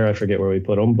somewhere. I forget where we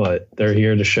put them, but they're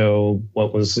here to show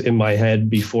what was in my head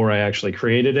before I actually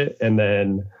created it. And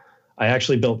then I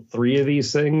actually built 3 of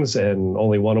these things and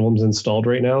only one of them's installed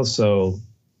right now. So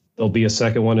there'll be a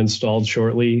second one installed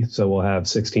shortly. So we'll have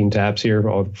 16 taps here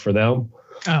for them.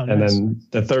 Oh, and nice. then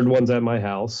the third one's at my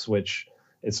house, which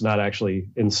it's not actually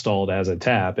installed as a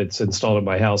tap. It's installed at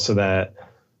my house so that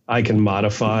I can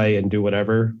modify and do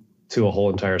whatever to a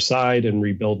whole entire side and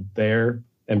rebuild there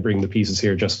and bring the pieces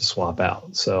here just to swap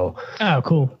out. So, oh,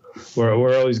 cool.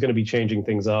 We're always going to be changing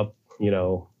things up,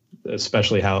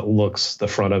 especially how it looks, the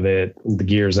front of it, the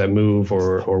gears that move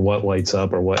or what lights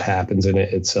up or what happens in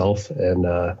it itself.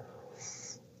 And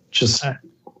just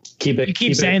keep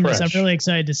saying fresh. this. I'm really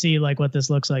excited to see what this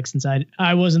looks like, since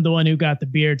I wasn't the one who got the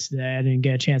beer today. I didn't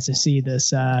get a chance to see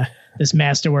this this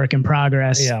masterwork in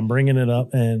progress. Yeah, I'm bringing it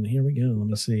up, and here we go. Let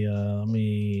me see. Let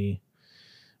me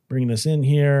bring this in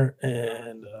here,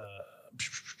 and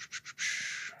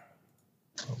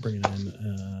I'll bring it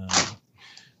in.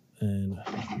 And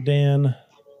Dan,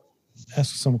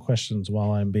 ask some questions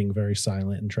while I'm being very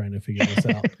silent and trying to figure this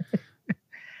out.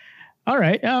 All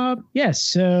right. Yes.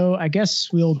 So I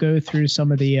guess we'll go through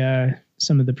some of the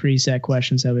preset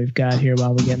questions that we've got here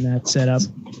while we're getting that set up.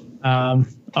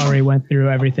 Already went through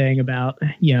everything about,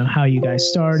 how you guys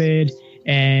started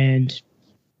and,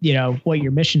 what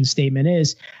your mission statement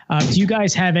is. Do you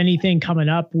guys have anything coming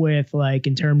up with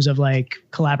in terms of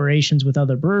collaborations with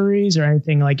other breweries or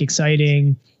anything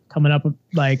exciting coming up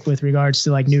with regards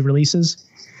to new releases?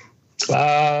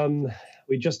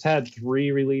 We just had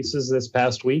 3 releases this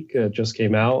past week. It just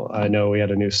came out. I know we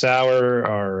had a new sour.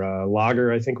 Our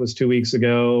lager, I think, was 2 weeks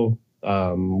ago.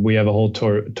 We have a whole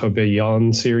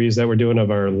tourbillon series that we're doing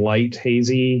of our light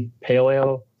hazy pale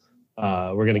ale.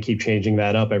 We're going to keep changing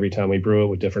that up every time we brew it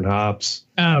with different hops.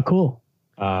 Oh, cool.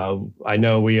 I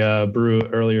know we brew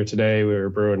earlier today. We were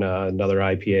brewing another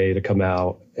IPA to come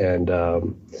out, and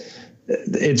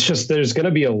it's just there's going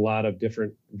to be a lot of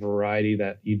different variety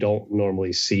that you don't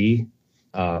normally see,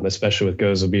 especially with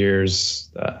Goza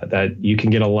beers. That you can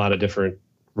get a lot of different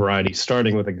varieties,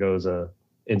 starting with a Goza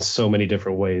in so many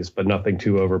different ways, but nothing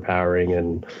too overpowering.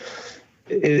 And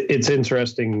it's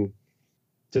interesting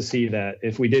to see that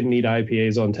if we didn't need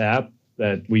IPAs on tap,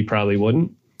 that we probably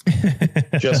wouldn't.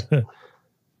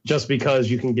 Just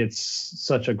because you can get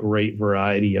such a great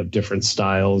variety of different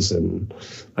styles. And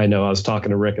I know I was talking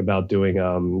to Rick about doing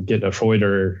getting a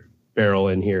Freuder barrel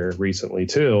in here recently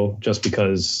too, just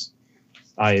because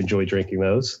I enjoy drinking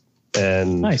those.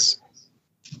 And nice.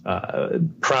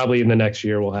 Probably in the next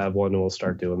year we'll have one and we'll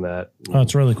start doing that. Oh,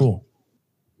 it's really cool.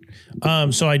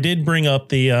 So I did bring up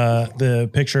the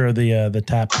picture of the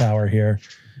tap tower here,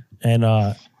 and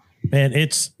man,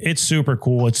 it's super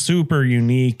cool. It's super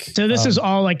unique. So this is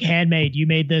all like handmade. You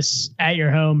made this at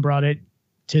your home, brought it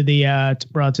to the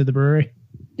brewery.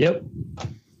 Yep.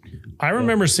 I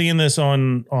remember seeing this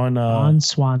on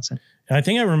Swanson. I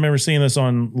think I remember seeing this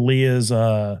on Leah's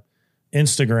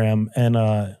Instagram, and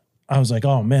I was like,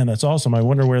 "Oh man, that's awesome! I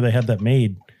wonder where they had that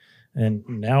made." And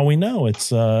now we know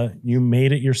it's you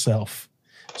made it yourself.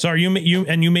 So are you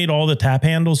made all the tap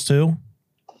handles too?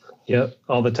 Yep,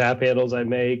 all the tap handles I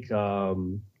make,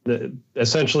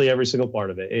 essentially every single part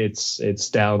of it. It's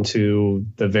down to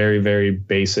the very, very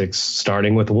basics,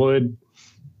 starting with wood,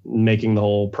 making the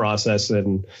whole process,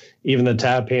 and even the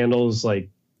tap handles. Like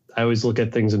I always look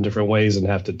at things in different ways and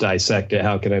have to dissect it.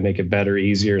 How can I make it better,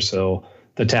 easier? So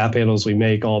the tap handles we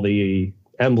make, all the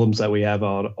emblems that we have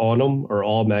on them are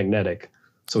all magnetic.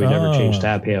 So we never change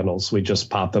tap handles. We just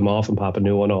pop them off and pop a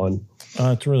new one on.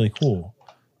 That's really cool.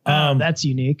 That's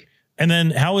unique. And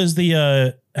then how is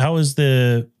the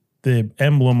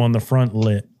emblem on the front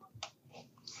lit?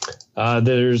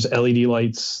 There's LED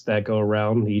lights that go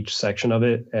around each section of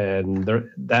it, and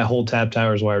that whole tap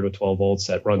tower is wired with 12 volts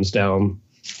that runs down.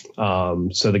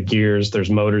 So the gears, there's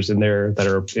motors in there that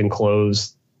are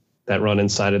enclosed that run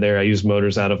inside of there. I use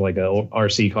motors out of like a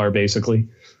RC car, basically.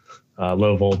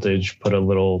 Low voltage, put a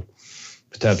little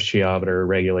potentiometer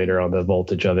regulator on the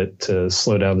voltage of it to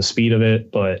slow down the speed of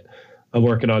it. But I'm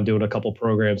working on doing a couple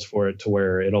programs for it to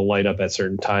where it'll light up at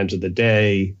certain times of the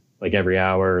day, like every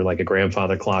hour, like a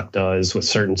grandfather clock does, with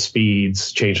certain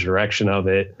speeds, change the direction of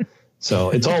it.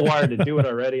 So it's all wired to do it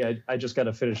already. I just got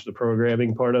to finish the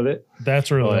programming part of it.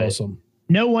 That's really awesome.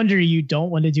 No wonder you don't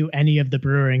want to do any of the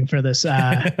brewing for this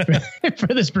for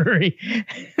this brewery.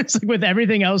 It's like with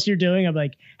everything else you're doing, I'm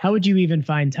like, how would you even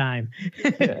find time?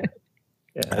 Yeah.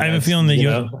 Yeah, I have a feeling that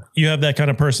you have that kind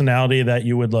of personality that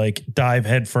you would like dive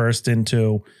headfirst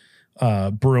into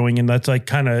brewing, and that's like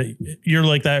kind of you're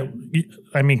like that.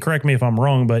 I mean, correct me if I'm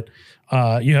wrong, but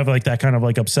you have like that kind of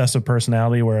like obsessive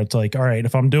personality where it's like, all right,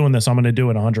 if I'm doing this, I'm going to do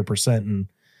it 100%, and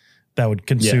that would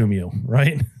consume you,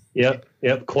 right? Yep.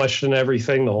 Question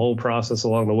everything, the whole process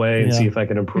along the way, and see if I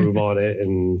can improve on it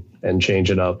and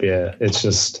change it up. Yeah,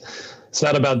 it's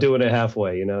not about doing it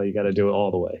halfway. You got to do it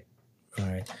all the way. All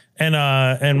right.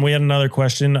 And we had another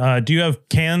question. Do you have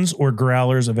cans or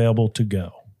growlers available to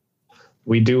go?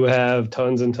 We do have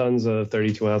tons and tons of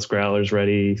 32-ounce growlers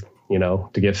ready, to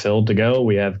get filled to go.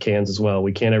 We have cans as well.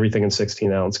 We can everything in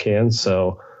 16-ounce cans.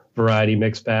 So variety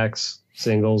mix packs,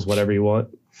 singles, whatever you want.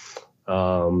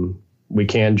 We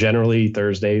can generally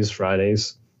Thursdays,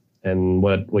 Fridays, and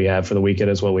what we have for the weekend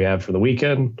is what we have for the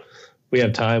weekend. We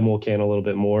have time, we'll can a little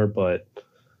bit more, but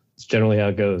it's generally how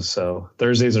it goes. So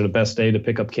Thursdays are the best day to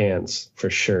pick up cans for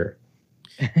sure.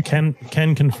 Can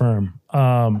confirm.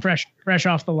 Fresh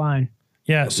off the line.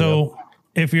 Yeah. So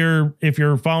if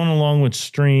you're following along with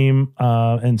stream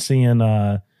and seeing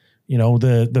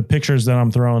the pictures that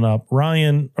I'm throwing up,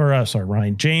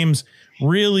 James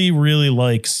really, really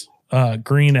likes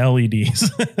green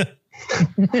LEDs.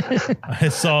 I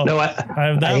saw. No, I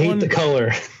have that. I hate the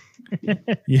color.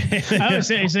 Yeah.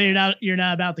 So you're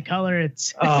not about the color.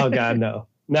 It's oh god, no,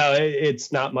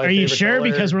 it's not my. Are you sure?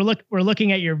 Color. Because we're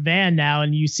looking at your van now,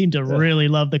 and you seem to really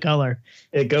love the color.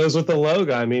 It goes with the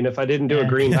logo. I mean, if I didn't do a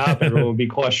green hop, everyone would be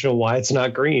questioning why it's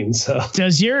not green. So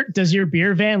does your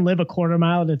beer van live a quarter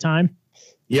mile at a time?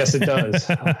 Yes, it does.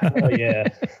 Yeah.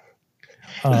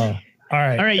 All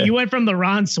right. You went from the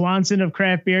Ron Swanson of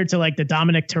craft beer to like the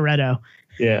Dominic Toretto.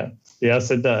 Yeah.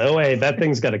 Yes, it does. Oh, wait, that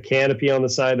thing's got a canopy on the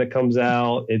side that comes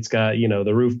out. It's got,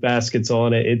 the roof baskets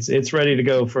on it. It's ready to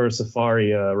go for a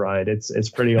safari ride. It's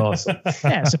pretty awesome.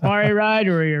 Yeah, safari ride,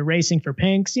 or you're racing for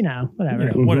pinks,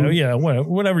 whatever.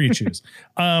 Whatever you choose.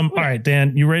 All right,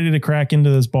 Dan, you ready to crack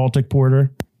into this Baltic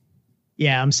Porter?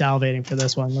 Yeah, I'm salivating for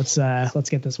this one. Let's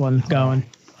get this one going.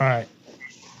 All right.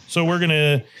 So we're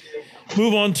gonna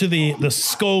move on to the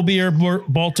Skull Beer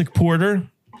Baltic Porter.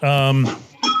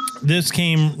 This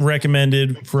came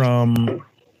recommended from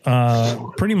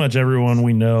pretty much everyone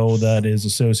we know that is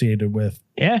associated with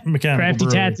Mechanical Crafty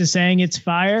Brewery. Tats is saying it's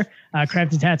fire.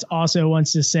 Crafty Tats also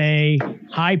wants to say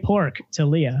hi pork to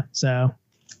Leah. So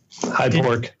Hi,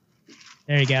 pork.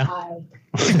 there you go.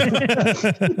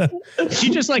 Is she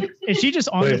just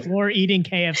on the floor eating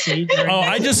KFC? Oh,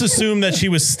 I just assumed that she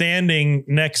was standing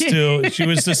next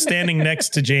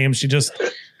to James. She just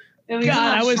God,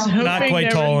 I was hoping not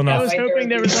quite tall enough. I was hoping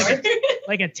there was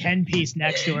like a 10-piece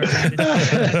next to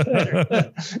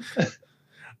her.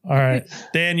 All right.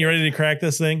 Dan, you ready to crack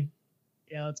this thing?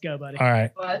 Yeah, let's go, buddy. All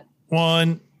right. What?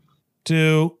 1,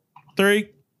 2, 3.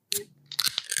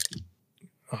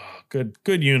 Oh,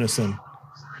 good unison.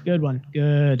 Good one.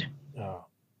 Good. Oh.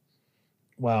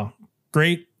 Wow.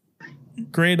 Great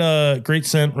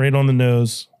scent right on the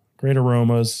nose. Great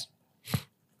aromas.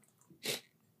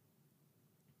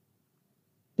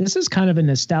 This is kind of a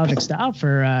nostalgic style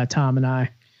for Tom and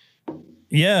I.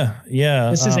 Yeah.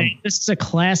 This is a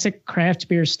classic craft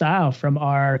beer style from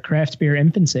our craft beer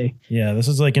infancy. Yeah, this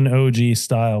is like an OG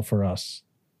style for us.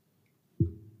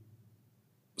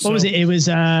 What was it? It was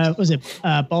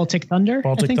Baltic Thunder?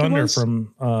 Baltic Thunder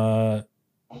from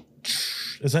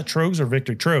is that Trogs or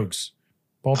Victory? Trogs.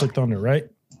 Baltic Thunder, right?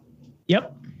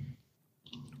 Yep.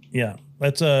 Yeah.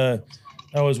 That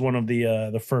was one of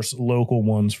the first local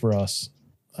ones for us.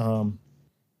 All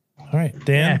right,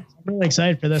 Dan. Yeah, I'm really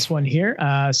excited for this one here.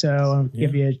 So I'll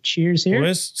give you a cheers here.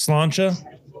 Boys, Slancha.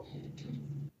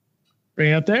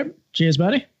 Bring it up there. Cheers,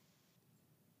 buddy.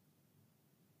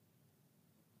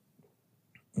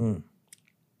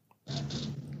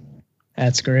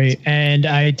 That's great. And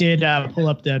I did pull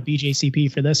up the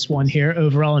BJCP for this one here.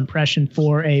 Overall impression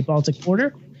for a Baltic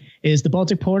Porter is the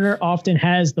Baltic Porter often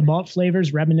has the malt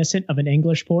flavors reminiscent of an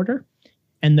English porter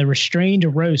and the restrained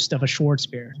roast of a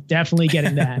Schwarzbier. Definitely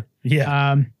getting that.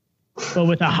 Yeah. But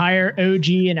with a higher OG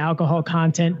and alcohol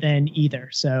content than either.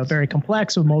 So very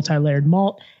complex with multi-layered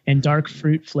malt and dark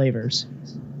fruit flavors.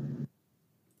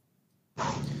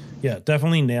 Yeah,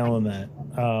 definitely nailing that.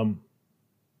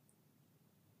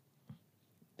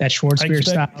 That Schwarzbier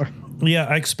style. Yeah,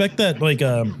 I expect that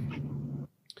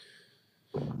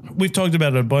we've talked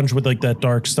about it a bunch with like that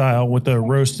dark style with the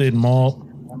roasted malt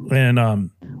and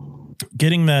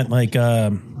getting that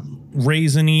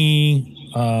raisiny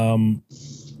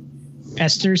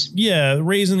esters. Yeah,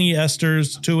 raisiny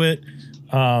esters to it.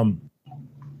 I'm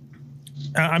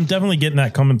definitely getting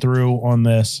that coming through on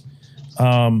this.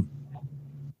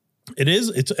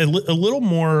 It's a little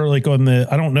more like on the,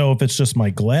 I don't know if it's just my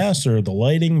glass or the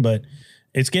lighting, but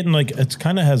it's getting it's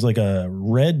kind of has like a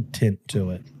red tint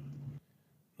to it.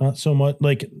 Not so much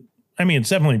it's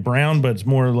definitely brown, but it's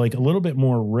more like a little bit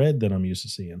more red than I'm used to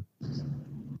seeing.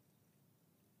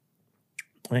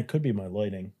 It could be my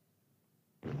lighting.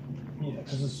 Yeah,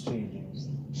 because it's changing.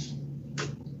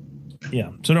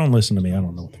 Yeah, so don't listen to me. I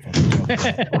don't know what the fuck I'm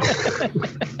talking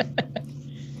about.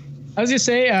 I was gonna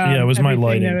say, it was my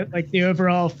lighting. The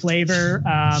overall flavor.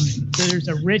 So there's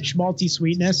a rich malty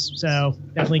sweetness, so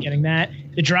definitely getting that.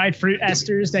 The dried fruit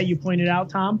esters that you pointed out,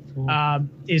 Tom,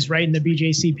 is right in the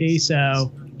BJCP.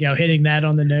 So hitting that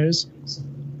on the nose.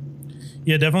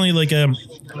 Yeah, definitely like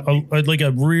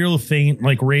a real faint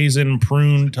raisin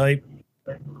prune type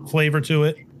flavor to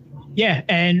it. Yeah,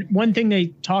 and one thing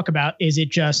they talk about is it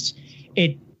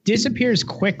disappears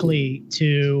quickly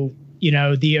to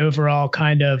the overall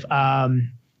kind of, I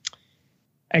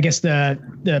guess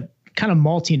the kind of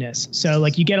maltiness. So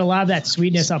you get a lot of that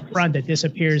sweetness up front that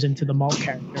disappears into the malt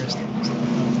characteristics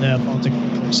of the Baltic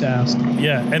Porter. So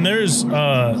yeah, and there's,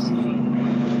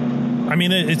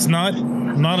 it's not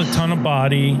a ton of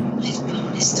body.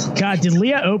 God, did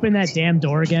Leah open that damn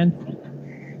door again?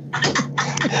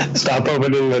 Stop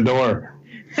opening the door.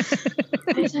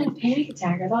 I just had a panic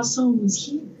attack. I thought someone was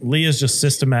here. Leah's just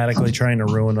systematically trying to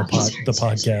ruin the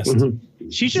podcast. Mm-hmm.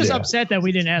 She's just upset that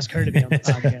we didn't ask her to be on the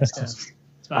podcast.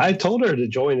 I told her to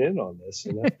join in on this.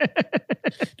 Do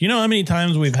you know how many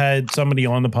times we've had somebody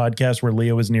on the podcast where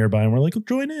Leah was nearby and we're like,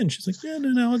 join in? She's like, yeah,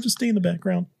 no, I'll just stay in the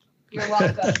background. You're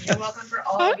welcome. You're welcome for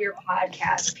all of your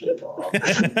podcast people.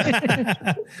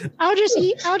 I'll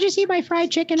just eat my fried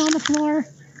chicken on the floor.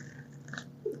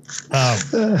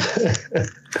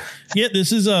 Yeah,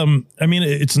 this is I mean,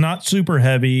 it's not super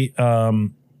heavy.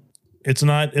 It's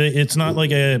not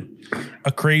like a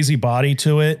crazy body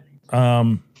to it.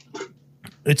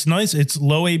 It's nice. It's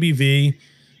low ABV.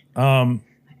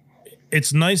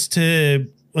 It's nice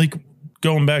to, like,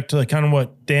 going back to kind of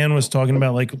what Dan was talking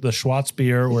about, like the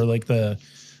Schwarzbier or like the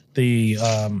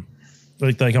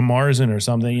like a Marzen or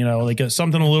something, you know, like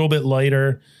something a little bit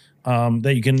lighter,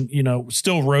 that you can, you know,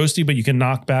 still roasty, but you can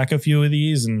knock back a few of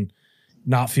these and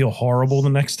not feel horrible the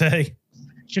next day.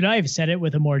 Should I have said it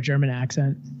with a more German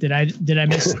accent? Did I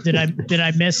miss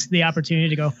the opportunity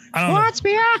to go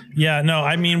Schwarzbier? Yeah, no,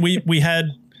 I mean, we had,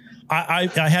 I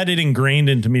had it ingrained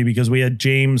into me because we had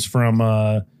James from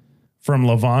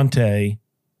Levante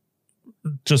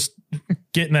just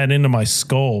getting that into my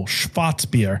skull.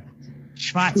 Schwarzbier.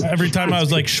 Every time I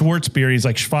was like Schwarzbier, he's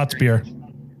like Schwarzbier.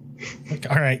 Like,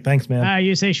 all right, thanks, man.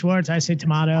 You say Schwartz, I say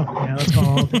tomato. Yeah, let's call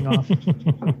the whole thing off.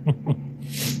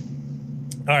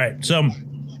 All right, so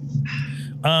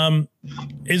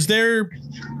is there,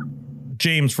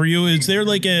 James, for you, is there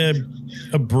like a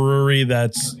brewery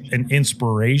that's an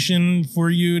inspiration for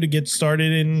you to get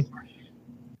started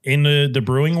in the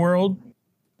brewing world?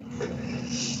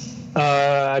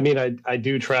 I mean, I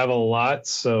do travel a lot,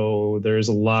 so there's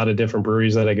a lot of different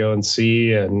breweries that I go and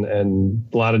see, and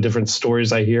a lot of different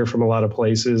stories I hear from a lot of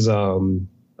places. Down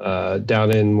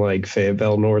in like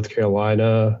Fayetteville, North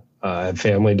Carolina, I have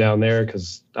family down there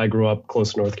because I grew up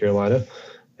close to North Carolina,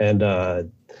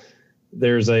 and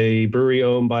there's a brewery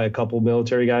owned by a couple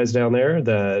military guys down there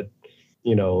that,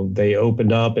 you know, they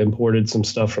opened up, imported some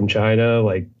stuff from China,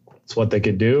 like it's what they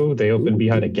could do. They opened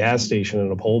behind a gas station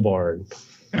in a pole barn.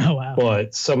 Oh, wow.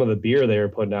 But some of the beer they were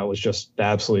putting out was just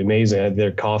absolutely amazing.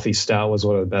 Their coffee stout was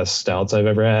one of the best stouts I've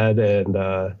ever had.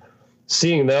 And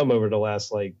seeing them over the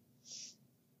last like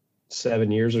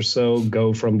 7 years or so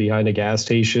go from behind a gas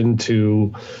station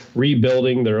to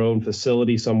rebuilding their own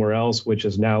facility somewhere else, which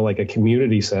is now like a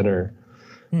community center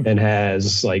and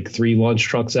has like 3 lunch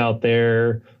trucks out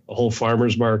there, a whole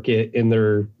farmer's market in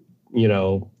their, you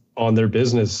know, on their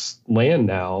business land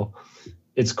now.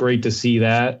 It's great to see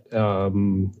that.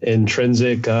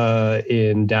 Intrinsic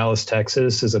in Dallas,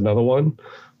 Texas is another one,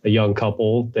 a young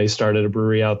couple. They started a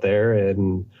brewery out there,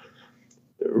 and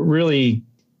really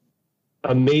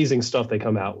amazing stuff they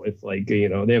come out with. Like, you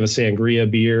know, they have a sangria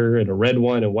beer and a red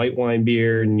wine and white wine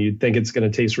beer, and you'd think it's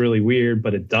going to taste really weird,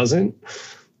 but it doesn't.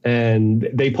 And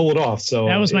they pull it off. So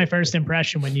that was my first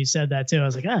impression when you said that too. I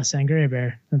was like, sangria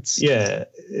beer. Yeah,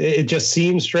 it just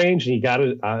seems strange. And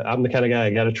I'm the kind of guy,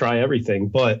 I got to try everything,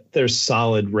 but there's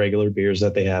solid regular beers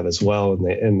that they have as well.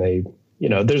 And they, you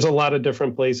know, there's a lot of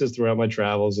different places throughout my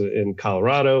travels in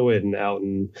Colorado and out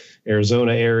in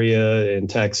Arizona area, in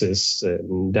Texas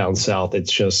and down south.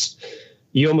 It's just,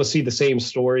 you almost see the same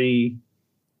story.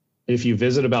 If you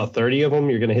visit about 30 of them,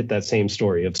 you're going to hit that same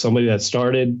story of somebody that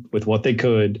started with what they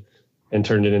could and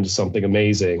turned it into something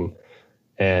amazing.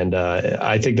 And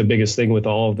I think the biggest thing with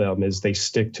all of them is they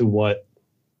stick to what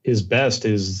is best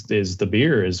is the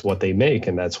beer is what they make.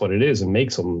 And that's what it is and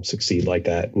makes them succeed like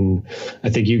that. And I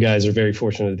think you guys are very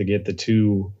fortunate to get the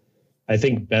 2, I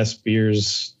think, best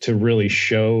beers to really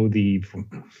show the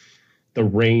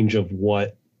range of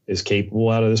what is capable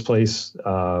out of this place.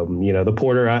 You know, the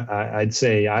porter, I'd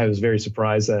say I was very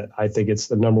surprised that I think it's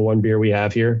the number 1 beer we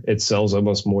have here. It sells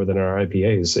almost more than our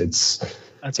IPAs. It's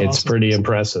awesome. Pretty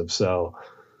impressive. So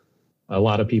a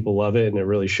lot of people love it, and it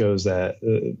really shows that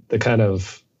the kind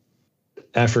of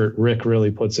effort Rick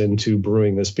really puts into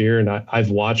brewing this beer. And I've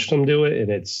watched him do it, and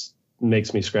it's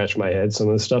makes me scratch my head, some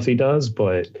of the stuff he does,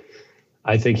 but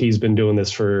I think he's been doing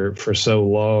this for so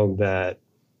long that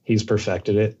he's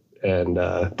perfected it. And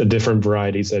the different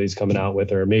varieties that he's coming out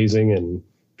with are amazing. And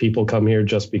people come here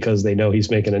just because they know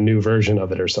he's making a new version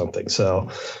of it or something. So.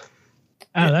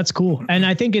 Oh, that's cool. And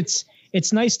I think it's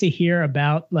nice to hear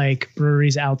about like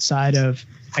breweries outside of,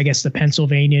 I guess, the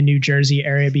Pennsylvania, New Jersey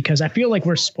area, because I feel like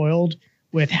we're spoiled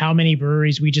with how many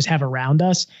breweries we just have around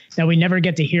us that we never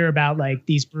get to hear about, like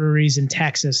these breweries in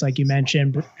Texas, like you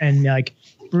mentioned, and like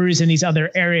breweries in these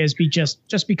other areas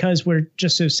just because we're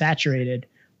just so saturated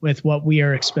with what we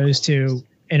are exposed to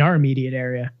in our immediate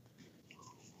area.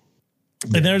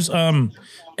 And there's, and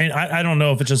I don't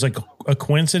know if it's just like a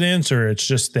coincidence or it's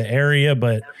just the area,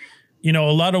 but you know,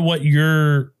 a lot of what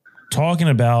you're talking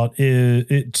about is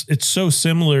it's so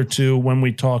similar to when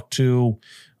we talked to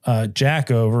Jack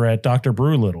over at Dr.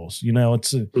 Brew Littles. You know,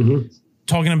 it's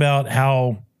talking about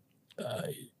how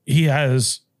he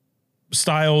has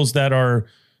styles that are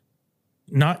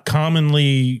not common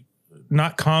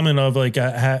of like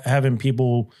having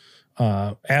people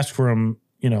ask for them,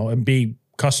 you know, and be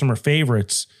customer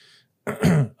favorites.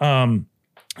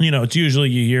 It's usually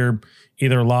you hear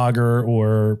either lager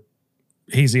or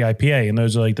hazy IPA, and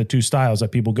those are like the two styles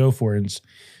that people go for. And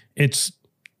it's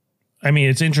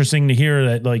interesting to hear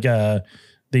that like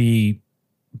the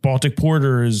Baltic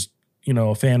Porter is,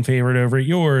 a fan favorite over at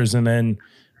yours. And then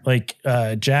like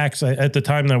Jack's, at the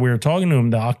time that we were talking to him,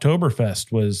 the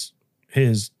Oktoberfest was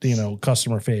his,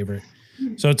 customer favorite.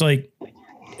 So it's like,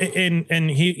 and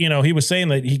he, he was saying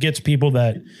that he gets people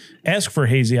that ask for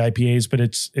hazy IPAs, but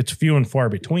it's few and far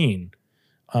between,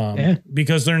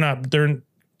 because they're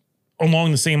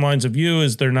along the same lines of you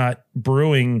as they're not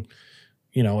brewing,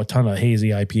 a ton of hazy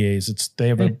IPAs. They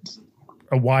have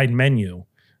a wide menu.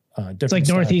 It's like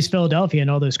Northeast Philadelphia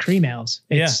and all those cream ales.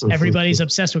 Everybody's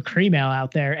obsessed with cream ale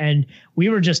out there. And we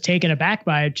were just taken aback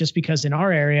by it just because in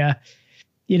our area,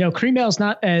 cream ale is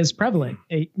not as prevalent.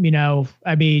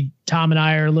 Tom and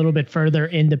I are a little bit further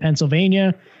into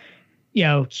Pennsylvania,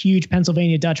 huge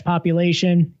Pennsylvania Dutch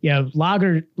population,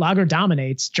 lager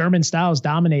dominates, German styles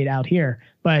dominate out here.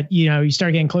 But, you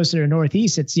start getting closer to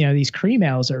Northeast, it's, these cream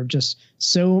ales are just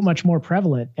so much more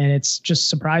prevalent. And it's just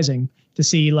surprising to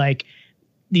see like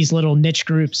these little niche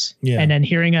groups. Yeah. And then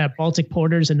hearing Baltic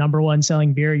Porter's a number one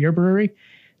selling beer at your brewery.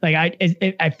 Like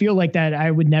I feel like that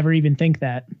I would never even think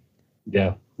that.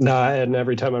 Yeah. No, and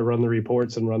every time I run the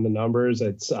reports and run the numbers,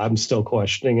 I'm still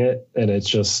questioning it. And it's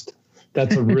just,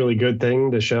 that's a really good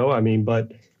thing to show.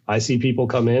 But I see people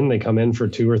they come in for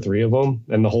 2 or 3 of them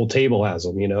and the whole table has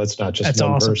them, it's not just that's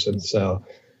one awesome. person. So,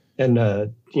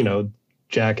 and,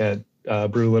 Jack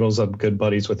at Brew Little's, I'm good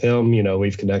buddies with him.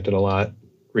 We've connected a lot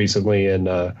recently, and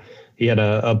he had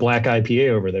a black IPA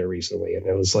over there recently. And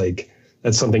it was like,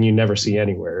 that's something you never see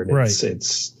anywhere. And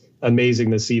it's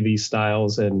amazing to see these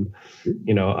styles. And,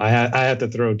 I have to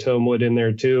throw Tomewood in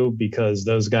there too, because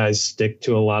those guys stick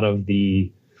to a lot of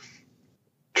the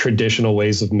traditional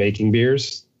ways of making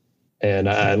beers. And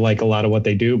I like a lot of what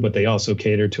they do, but they also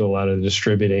cater to a lot of the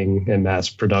distributing and mass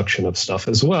production of stuff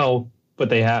as well. But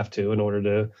they have to in order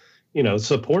to,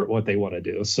 support what they want to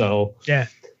do. So yeah,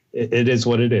 it is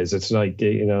what it is. It's like,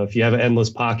 if you have an endless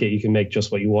pocket, you can make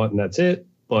just what you want and that's it.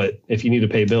 But if you need to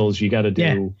pay bills, you got to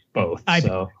do both.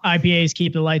 So IPAs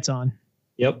keep the lights on.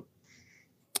 Yep.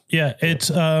 Yeah.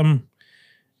 It's,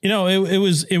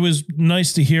 it was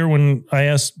nice to hear when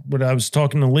I was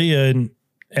talking to Leah and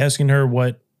asking her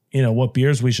what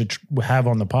beers we should have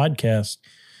on the podcast.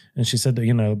 And she said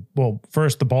that,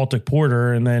 first the Baltic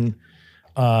Porter, and then,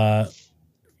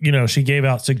 she gave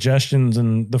out suggestions,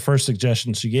 and the first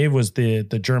suggestion she gave was the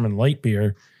German light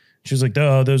beer. She was like,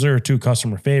 "Oh, those are 2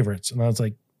 customer favorites." And I was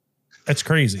like, that's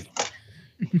crazy.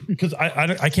 Because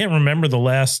I can't remember the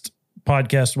last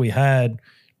podcast we had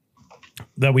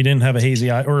that we didn't have a hazy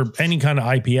or any kind of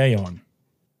IPA on.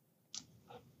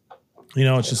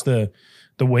 It's just the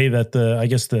way that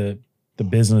the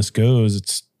business goes.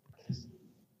 It's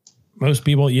most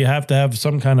people, you have to have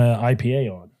some kind of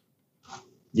IPA on.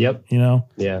 Yep. Yeah.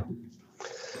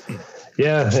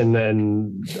 Yeah. And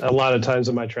then a lot of times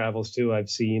in my travels too, I've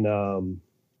seen, a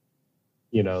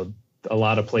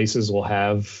lot of places will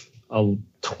have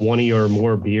 20 or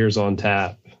more beers on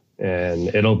tap, and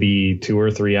it'll be 2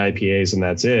 or 3 IPAs and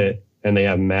that's it. And they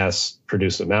have mass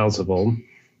produced amounts of them.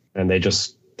 And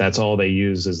that's all they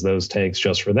use is those tanks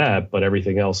just for that. But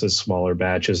everything else is smaller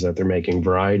batches that they're making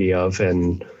variety of.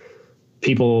 And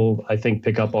people, I think,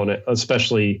 pick up on it,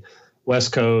 especially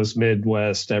West Coast,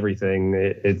 Midwest, everything.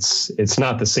 It's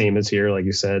not the same as here. Like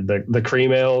you said, the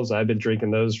cream ales, I've been drinking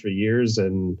those for years.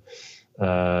 And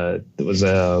it was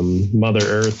Mother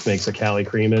Earth makes a Cali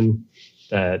Creamin'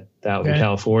 that out in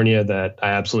California that I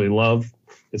absolutely love.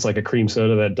 It's like a cream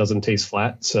soda that doesn't taste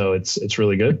flat. So it's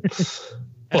really good. That's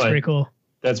pretty cool.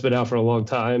 That's been out for a long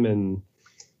time. And,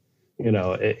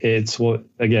 it's one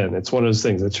of those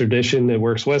things, it's tradition. It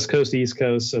works West Coast, East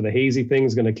Coast. So the hazy thing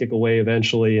is going to kick away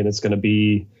eventually. And it's going to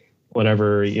be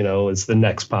whatever, is the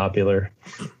next popular.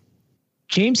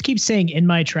 James keeps saying in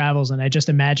my travels, and I just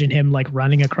imagine him like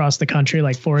running across the country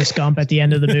like Forrest Gump at the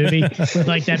end of the movie with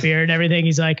like that beer and everything.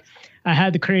 He's like, I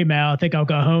had the cream ale. I think I'll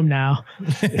go home now.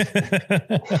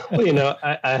 Well,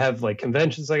 I have like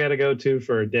conventions I got to go to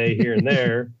for a day here and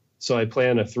there. So I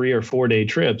plan a 3 or 4 day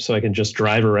trip so I can just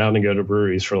drive around and go to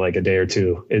breweries for like a day or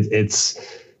two.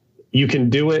 You can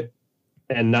do it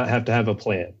and not have to have a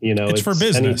plan. It's for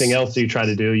business. Anything else you try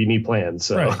to do, you need plans.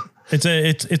 So right.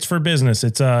 It's for business.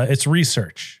 It's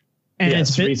research. And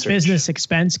it's research. Business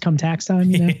expense come tax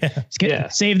time.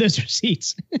 Save those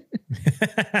receipts.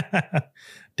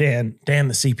 Dan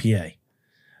the CPA.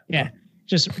 Yeah.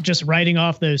 Just writing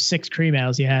off those 6 cream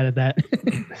ales you had at that.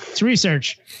 It's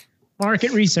research.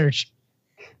 Market research.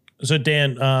 So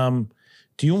Dan,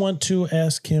 Do you want to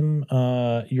ask him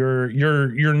your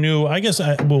new? I guess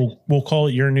we'll call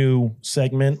it your new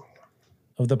segment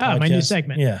of the podcast. My new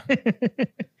segment. Yeah.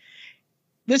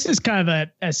 This is kind of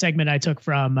a segment I took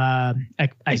from, I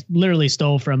literally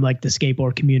stole from like the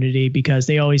skateboard community because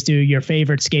they always do your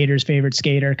favorite skater's favorite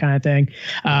skater kind of thing.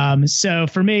 So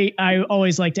for me, I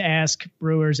always like to ask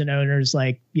brewers and owners,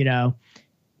 like, you know,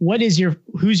 who's your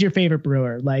favorite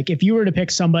brewer? Like if you were to pick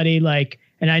somebody like,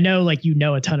 and I know like, you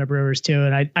know, a ton of brewers too,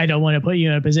 and I don't want to put you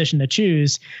in a position to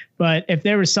choose, but if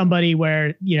there was somebody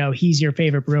where, you know, he's your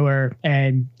favorite brewer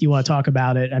and you want to talk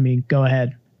about it, I mean, go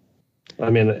ahead. I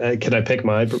mean, can I pick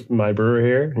my brewer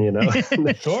here? You know,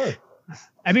 Sure.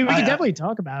 I mean, we can definitely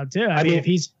talk about it too. I mean, if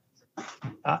he's,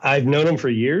 I've known him for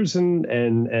years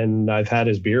and I've had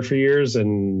his beer for years,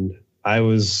 and I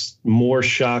was more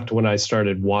shocked when I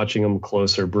started watching him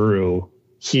closer brew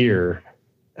here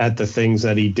at the things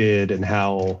that he did and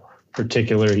how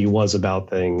particular he was about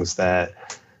things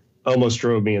that almost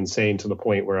drove me insane to the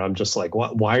point where I'm just like,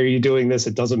 what? Why are you doing this?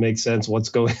 It doesn't make sense. What's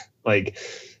going like?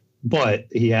 But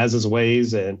he has his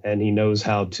ways and he knows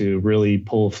how to really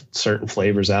pull certain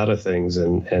flavors out of things.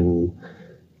 And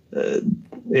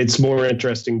it's more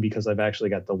interesting because I've actually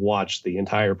got to watch the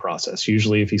entire process.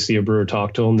 Usually if you see a brewer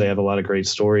talk to them, they have a lot of great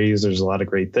stories. There's a lot of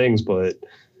great things, but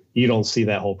you don't see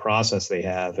that whole process they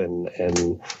have.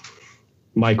 And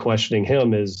my questioning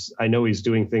him is, I know he's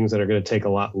doing things that are going to take a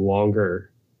lot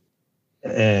longer,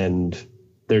 and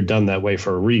they're done that way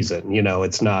for a reason. You know,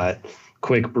 it's not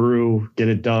quick brew, get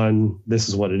it done. This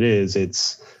is what it is.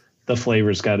 It's the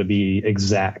flavor's got to be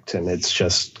exact, and it's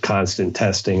just constant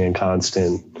testing and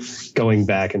constant going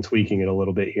back and tweaking it a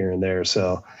little bit here and there.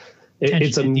 So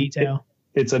it's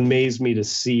amazed me to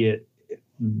see it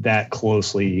that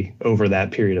closely over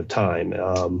that period of time.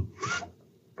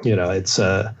 You know, it's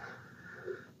other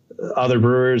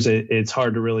brewers. It's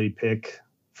hard to really pick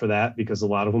for that because a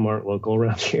lot of them aren't local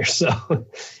around here. So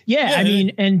yeah, I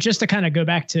mean, and just to kind of go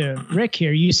back to Rick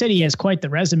here, you said he has quite the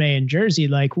resume in Jersey.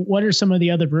 Like, what are some of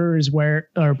the other breweries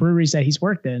breweries that he's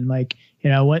worked in? Like,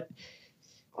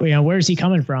 where's he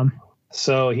coming from?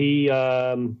 So he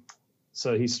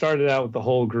started out with the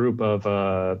whole group of,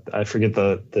 I forget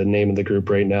the name of the group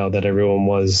right now that everyone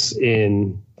was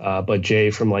in. But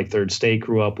Jay from like Third State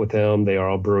grew up with him. They are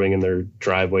all brewing in their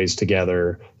driveways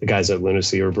together. The guys at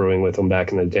Lunacy were brewing with him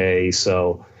back in the day.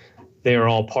 So they are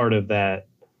all part of that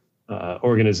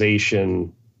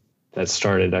organization that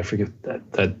started. I forget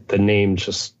that the name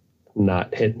just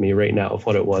not hit me right now of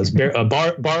what it was.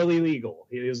 Barley Legal.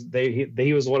 He was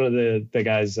one of the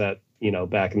guys that, you know,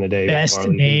 back in the day. Best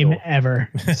Barley name Legal. ever.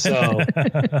 So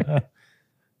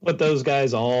but those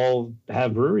guys all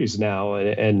have breweries now,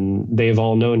 and they've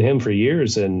all known him for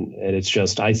years. And it's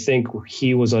just, I think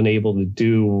he was unable to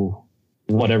do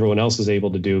what everyone else is able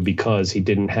to do because he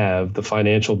didn't have the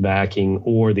financial backing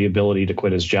or the ability to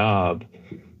quit his job,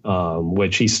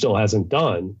 which he still hasn't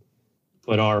done.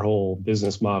 But our whole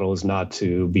business model is not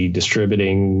to be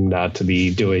distributing, not to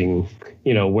be doing,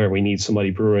 you know, where we need somebody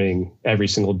brewing every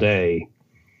single day.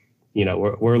 You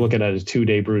know, we're looking at a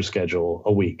 2-day brew schedule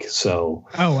a week. So,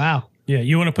 oh, wow. Yeah.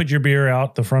 You want to put your beer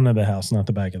out the front of the house, not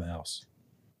the back of the house.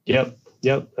 Yep.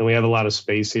 And we have a lot of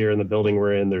space here in the building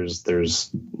we're in. There's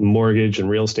mortgage and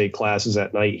real estate classes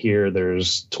at night here.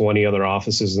 There's 20 other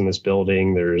offices in this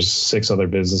building. There's 6 other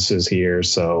businesses here.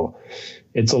 So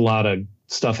it's a lot of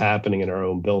stuff happening in our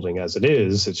own building as it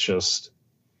is. It's just,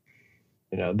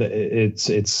 you know,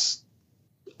 it's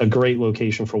a great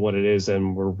location for what it is,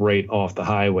 and we're right off the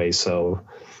highway, so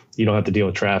you don't have to deal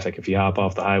with traffic if you hop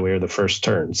off the highway or the first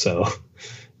turn. So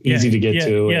easy to get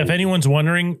to. Yeah, if anyone's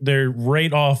wondering, they're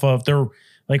right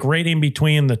in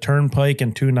between the turnpike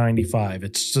and 295.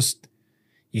 It's just,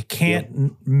 you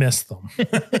can't miss them.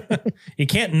 You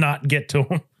can't not get to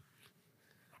them.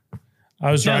 I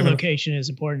was driving. Location is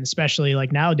important, especially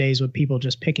like nowadays with people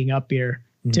just picking up beer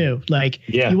too. Like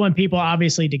you want people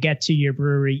obviously to get to your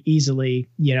brewery easily,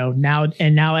 you know,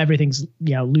 now everything's,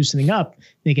 you know, loosening up.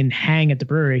 They can hang at the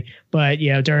brewery, but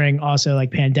you know, during also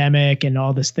like pandemic and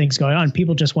all this things going on,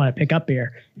 people just want to pick up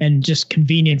beer, and just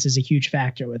convenience is a huge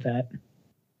factor with that.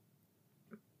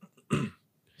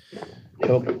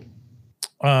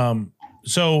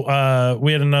 So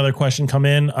we had another question come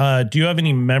in. Do you have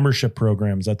any membership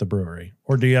programs at the brewery,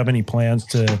 or do you have any plans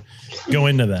to go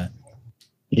into that?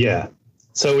 Yeah.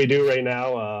 So we do right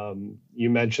now. You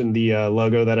mentioned the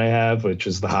logo that I have, which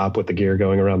is the hop with the gear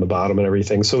going around the bottom and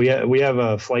everything. So we have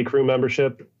a flight crew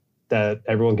membership that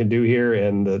everyone can do here.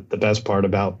 And the best part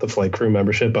about the flight crew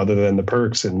membership, other than the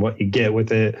perks and what you get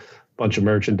with it, a bunch of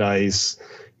merchandise,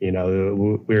 you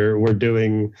know,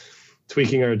 we're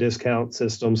tweaking our discount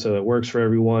system so it works for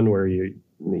everyone, where you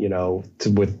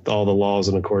with all the laws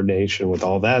and the coordination with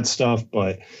all that stuff.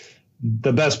 But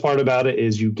the best part about it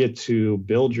is you get to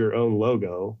build your own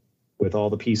logo with all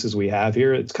the pieces we have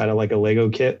here. It's kind of like a Lego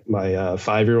kit. My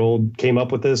 5-year-old came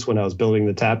up with this when I was building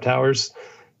the tap towers,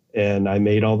 and I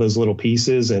made all those little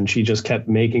pieces, and she just kept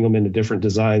making them into different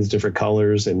designs, different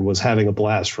colors, and was having a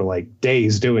blast for like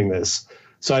days doing this.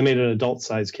 So I made an adult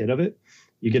size kit of it.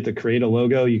 You get to create a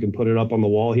logo. You can put it up on the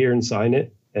wall here and sign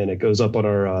it, and it goes up on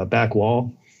our back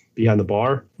wall behind the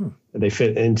bar. And they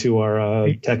fit into our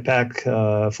tech pack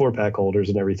 4-pack holders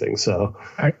and everything. So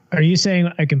are you saying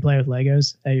I can play with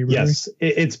Legos at your brewery? Yes,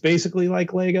 it's basically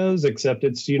like Legos, except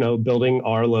it's, building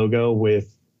our logo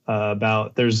with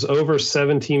there's over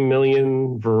 17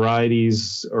 million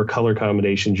varieties or color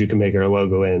combinations you can make our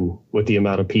logo in with the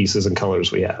amount of pieces and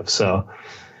colors we have. So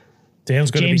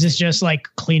James is just like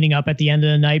cleaning up at the end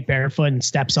of the night barefoot and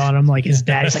steps on him like his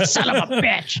dad. He's like, son of a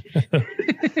bitch.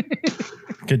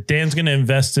 Dan's going to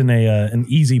invest in an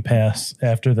easy pass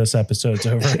after this episode's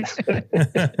over.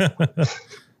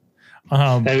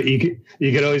 You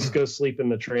can always go sleep in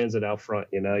the transit out front.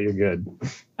 You're good.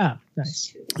 Oh,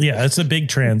 nice. Yeah, it's a big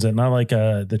transit, not like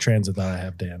the transit that I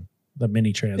have, Dan. The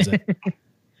mini transit.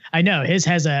 I know his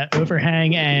has a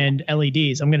overhang and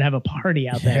LEDs. I'm going to have a party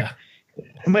out there. Yeah.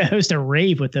 I'm going to host a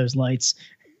rave with those lights.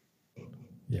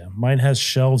 Yeah, mine has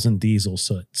shelves and diesel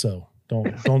soot, so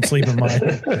don't sleep in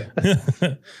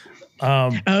mine.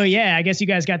 Oh yeah, I guess you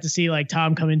guys got to see like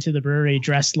Tom come into the brewery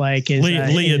dressed like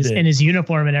Leah did. in his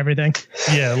uniform and everything.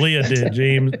 Yeah, Leah did.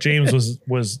 James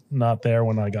was not there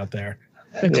when I got there.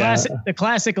 The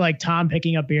classic like Tom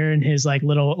picking up beer in his like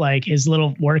little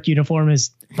work uniform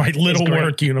is my little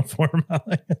work uniform.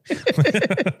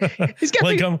 He's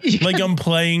got I'm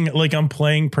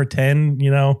playing pretend, Dude,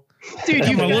 you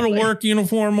have my little work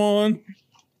uniform on.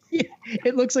 Yeah,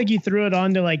 it looks like you threw it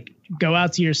on to like go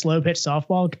out to your slow pitch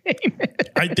softball game.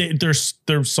 I did. They're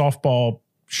softball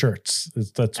shirts.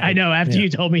 I know. After you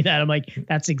told me that, I'm like,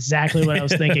 that's exactly what I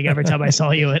was thinking every time I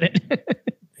saw you in it.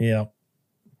 Yeah.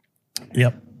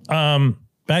 Yep.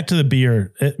 Back to the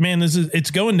beer, man.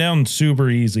 It's going down super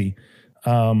easy.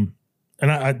 And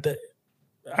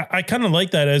I kind of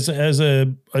like that as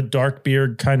a dark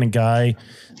beer kind of guy.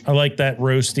 I like that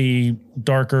roasty,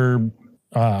 darker,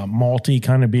 malty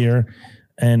kind of beer.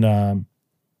 And,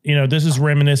 this is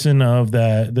reminiscent of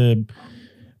the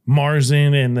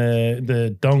Marzen and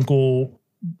the Dunkel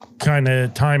kind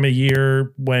of time of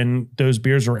year when those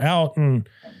beers were out. And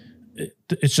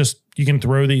it's just, you can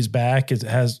throw these back. It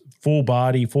has full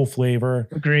body, full flavor.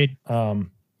 Agreed.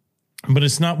 But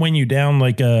it's not weighing you down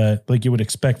like you would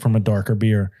expect from a darker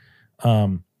beer.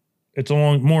 It's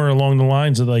more along the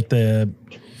lines of the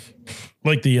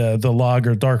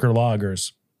lager, darker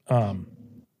lagers,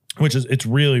 which is, it's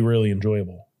really, really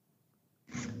enjoyable.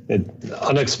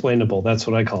 Unexplainable. That's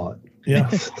what I call it. Yeah.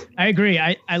 I agree.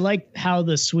 I like how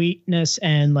the sweetness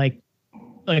and like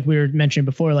we were mentioning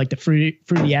before, like the fruity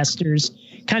esters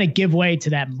kind of give way to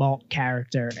that malt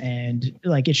character. And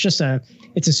like, it's a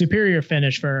superior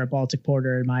finish for a Baltic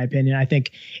Porter, in my opinion. I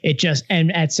think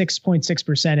and at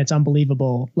 6.6%, it's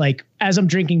unbelievable. Like as I'm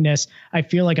drinking this, I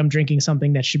feel like I'm drinking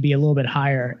something that should be a little bit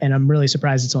higher. And I'm really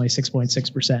surprised it's only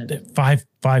 6.6%.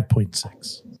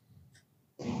 5.6.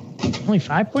 Only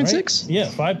 5.6? Right? Yeah,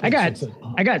 5. I got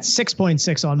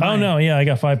 6.6 on mine. Oh no, yeah, I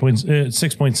got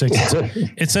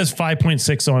 6.6. It says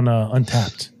 5.6 on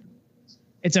Untapped.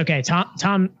 It's okay.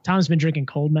 Tom's been drinking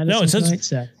cold medicine. No, it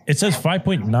says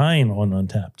 5.9 on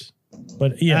Untapped.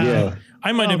 But yeah.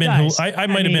 I might have been I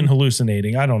might have been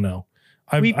hallucinating. I don't know.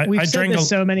 We've said this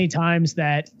so many times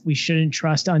that we shouldn't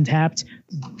trust Untapped,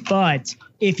 but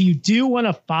if you do want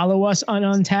to follow us on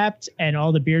Untapped and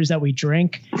all the beers that we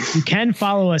drink, you can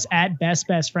follow us at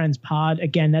Best Friends Pod.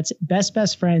 Again, that's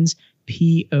Best Friends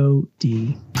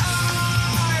POD.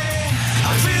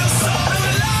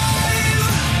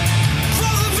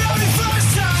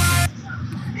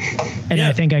 And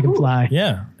I think I can fly.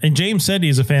 Yeah. And James said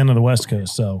he's a fan of the West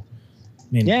Coast. So,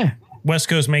 West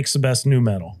Coast makes the best new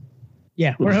metal.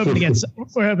 Yeah, we're hoping to get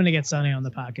Sonny on the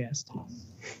podcast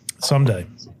someday.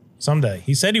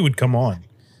 He said he would come on.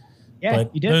 Yeah,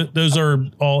 but you did. Those are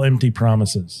all empty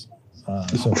promises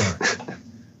so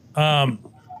far.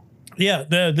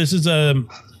 This is a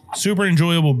super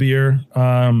enjoyable beer.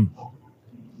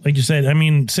 Like you said,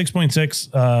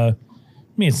 6.6.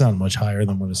 It's not much higher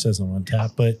than what it says on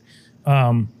tap, but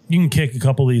you can kick a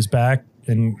couple of these back,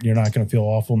 and you're not going to feel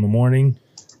awful in the morning.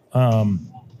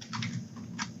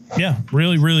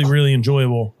 Really, really, really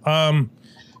enjoyable.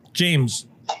 James,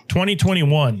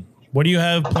 2021, what do you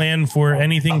have planned for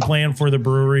for the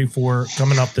brewery for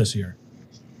coming up this year?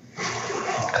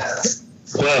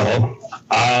 Well,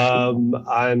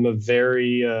 I'm a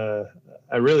very,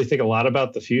 I really think a lot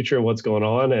about the future and what's going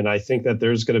on. And I think that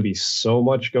there's going to be so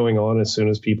much going on as soon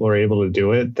as people are able to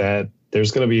do it, that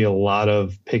there's going to be a lot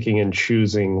of picking and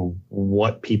choosing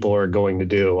what people are going to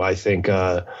do. I think,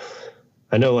 I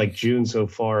know like June so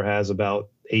far has about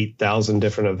 8,000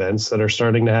 different events that are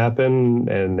starting to happen.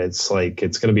 And it's like,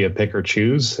 it's going to be a pick or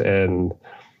choose. And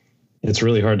it's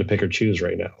really hard to pick or choose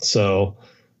right now. So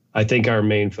I think our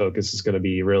main focus is going to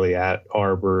be really at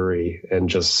our brewery and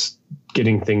just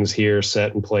getting things here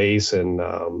set in place. And,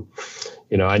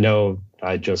 I know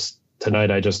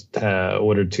tonight I just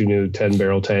ordered 2 new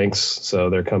 10-barrel tanks. So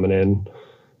they're coming in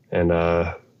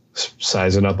and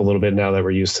sizing up a little bit now that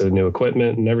we're used to the new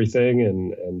equipment and everything,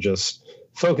 and just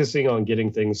focusing on getting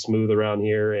things smooth around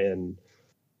here. And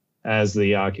as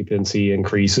the occupancy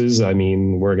increases, I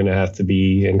mean, we're going to have to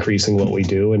be increasing what we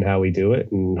do and how we do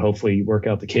it, and hopefully work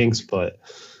out the kinks. But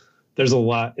there's a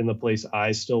lot in the place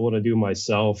I still want to do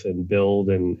myself and build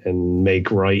and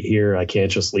make right here. I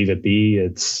can't just leave it be.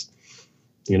 It's,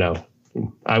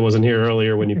 I wasn't here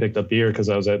earlier when you picked up beer because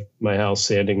I was at my house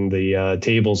sanding the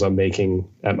tables I'm making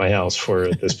at my house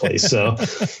for this place. So,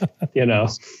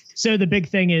 So the big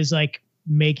thing is like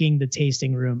making the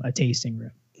tasting room a tasting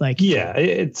room. Like, yeah,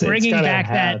 it's bringing back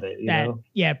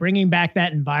bringing back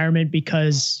that environment,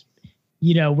 because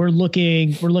we're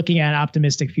looking at an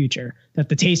optimistic future that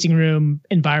the tasting room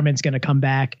environment's going to come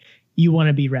back. You want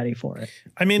to be ready for it.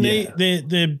 I mean,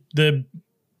 the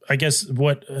I guess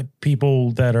what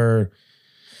people that are,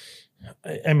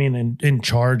 in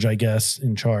charge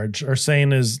are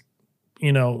saying is,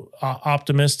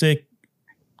 optimistic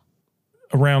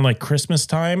around like Christmas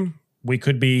time, we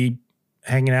could be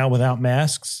hanging out without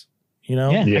masks,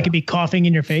 I could be coughing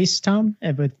in your face, Tom,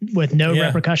 with no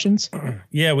repercussions.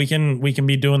 Yeah. We can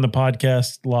be doing the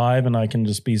podcast live and I can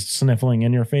just be sniffling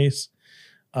in your face.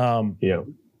 I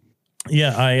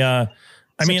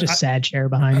mean, sad chair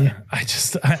behind you. I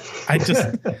just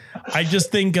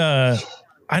think, I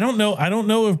don't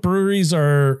know if breweries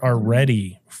are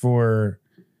ready for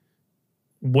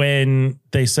when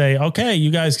they say, okay,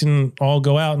 you guys can all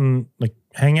go out and like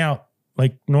hang out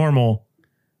like normal.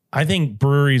 I think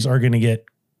breweries are going to get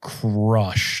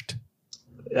crushed.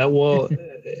 Well,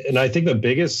 and I think the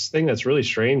biggest thing that's really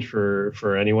strange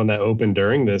for anyone that opened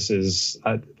during this is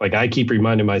I keep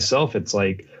reminding myself, it's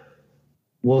like,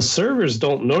 well, servers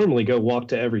don't normally go walk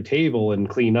to every table and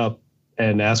clean up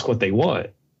and ask what they want.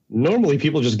 Normally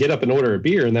people just get up and order a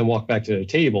beer and then walk back to their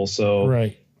table. So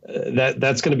right.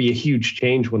 That's going to be a huge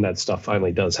change when that stuff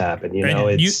finally does happen.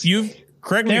 You've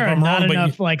correct me if I'm wrong, not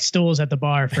enough like stools at the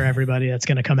bar for everybody that's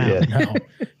going to come out. Yeah, no.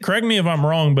 Correct me if I'm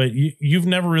wrong, but you've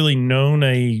never really known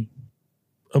a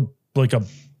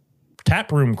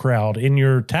tap room crowd in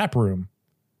your tap room.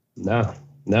 No,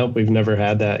 we've never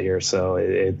had that here. So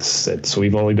it's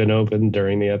we've only been open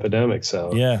during the epidemic.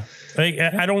 So yeah,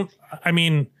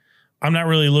 I'm not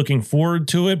really looking forward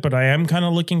to it, but I am kind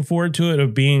of looking forward to it,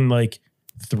 of being like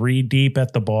 3 deep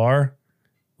at the bar,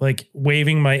 like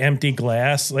waving my empty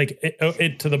glass, like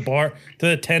it to the bar, to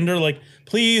the tender, like,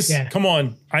 please, come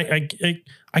on. I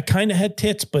kind of had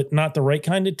tits, but not the right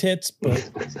kind of tits, but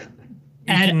fill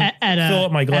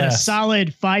up my glass. At a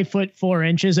solid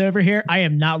 5'4" over here, I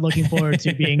am not looking forward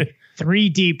to being 3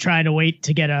 deep trying to wait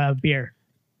to get a beer.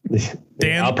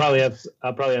 Dan, I'll probably have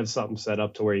something set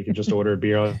up to where you can just order a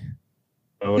beer on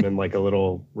and like a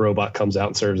little robot comes out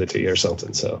and serves it to you or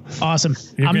something. So awesome.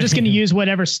 I'm just going to use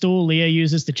whatever stool Leah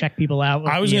uses to check people out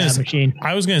with the machine.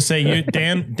 I was going to say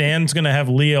Dan's going to have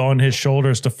Leah on his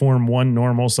shoulders to form one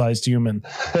normal sized human.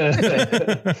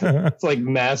 It's like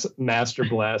Master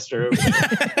Blaster.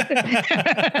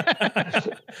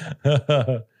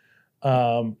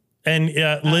 And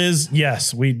Liz,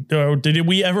 yes, did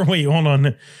we ever wait? Hold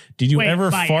on. Did you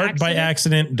ever fart by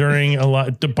accident during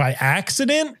by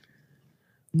accident?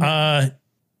 On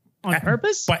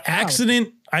purpose? By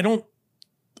accident? I don't.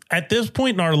 At this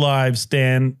point in our lives,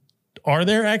 Dan, are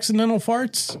there accidental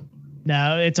farts?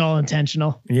 No, it's all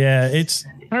intentional. Yeah, it's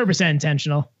 100%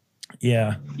 intentional.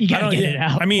 Yeah, you gotta get it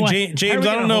out. I mean, James,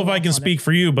 I don't know if I can speak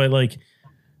for you, but like,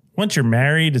 once you're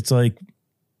married, it's like,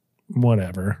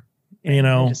 whatever,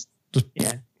 just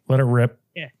let it rip.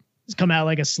 Yeah, just come out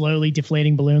like a slowly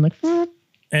deflating balloon, like.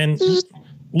 And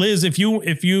Liz, if you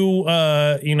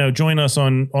join us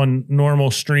on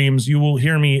normal streams, you will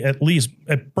hear me at least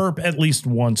burp at least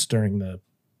once during the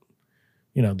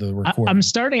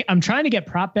recording. I'm trying to get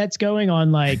prop bets going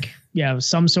on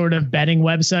some sort of betting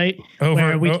website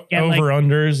where we get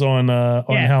unders on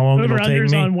how long it'll take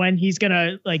me. On when he's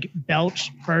gonna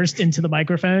belch first into the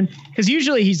microphone, because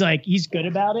usually he's good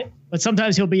about it, but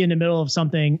sometimes he'll be in the middle of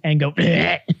something and go.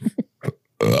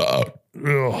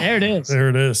 There it is. There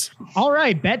it is. All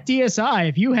right, Bet DSI.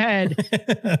 If you had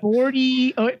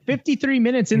 53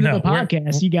 minutes into the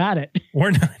podcast, you got it.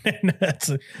 We're not.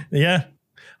 That's, yeah.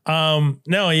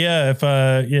 No, yeah.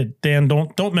 If Dan,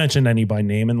 don't mention any by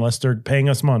name unless they're paying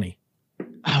us money.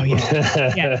 Oh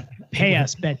yeah, yeah. Pay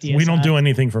us, Bet DSI. We don't do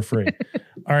anything for free.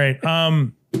 All right.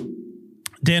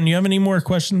 Dan, you have any more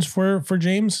questions for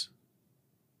James?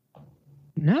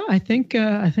 No, I think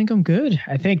I'm good.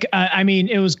 I think I mean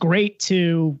it was great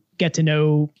to get to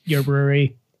know your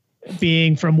brewery.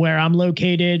 Being from where I'm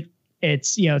located,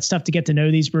 it's tough to get to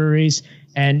know these breweries,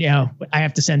 and I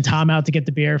have to send Tom out to get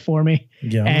the beer for me.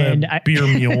 Yeah, and beer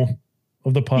mule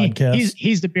of the podcast.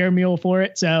 He's the beer mule for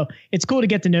it. So it's cool to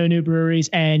get to know new breweries,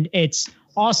 and it's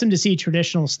awesome to see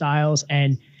traditional styles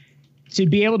and to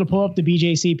be able to pull up the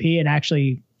BJCP and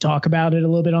actually talk about it a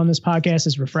little bit on this podcast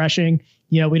is refreshing.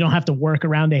 We don't have to work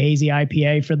around a hazy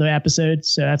IPA for the episode,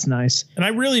 so that's nice. And I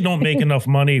really don't make enough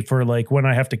money for like when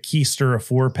I have to keister a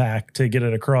 4-pack to get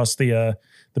it across the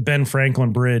Ben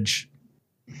Franklin Bridge.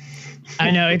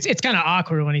 I know it's kind of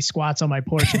awkward when he squats on my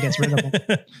porch and gets rid of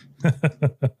them.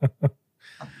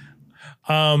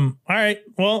 All right.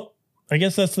 Well, I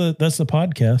guess that's the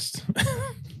podcast.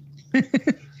 We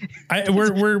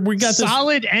got this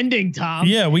solid ending, Tom.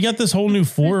 Yeah, we got this whole new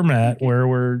format where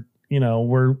we're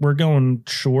going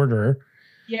shorter.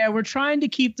 Yeah, we're trying to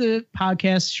keep the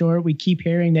podcast short. We keep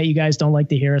hearing that you guys don't like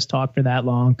to hear us talk for that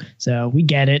long. So we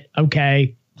get it.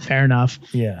 Okay, fair enough.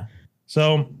 Yeah.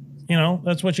 So,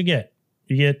 that's what you get.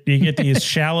 You get these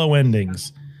shallow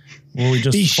endings where we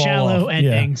just these shallow off.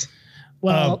 endings. Yeah.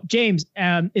 Well, James,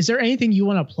 is there anything you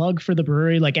want to plug for the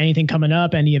brewery? Like anything coming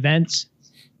up, any events?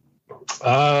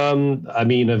 I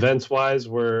mean, events wise,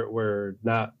 we're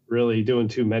not really doing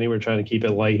too many. We're trying to keep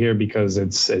it light here because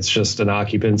it's just an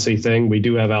occupancy thing. We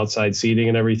do have outside seating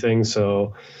and everything.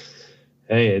 So,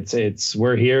 hey,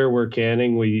 we're here, we're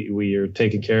canning. We are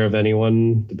taking care of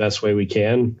anyone the best way we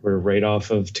can. We're right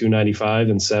off of 295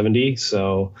 and 70.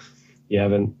 So you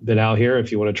haven't been out here,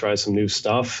 if you want to try some new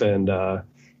stuff and,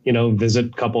 visit a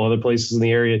couple other places in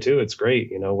the area too. It's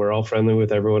great. We're all friendly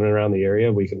with everyone around the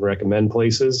area. We can recommend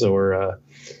places or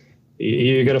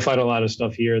you're going to find a lot of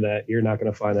stuff here that you're not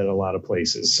going to find at a lot of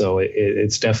places. So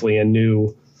it's definitely a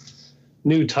new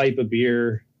type of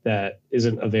beer that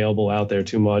isn't available out there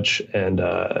too much. And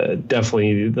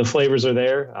definitely the flavors are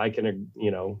there. I can,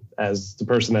 as the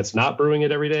person that's not brewing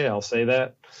it every day, I'll say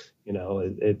that,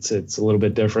 it's a little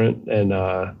bit different. And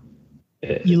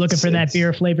you looking for that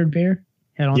beer flavored beer?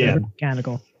 Head on over to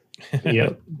Mechanical.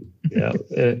 Yep. Yeah.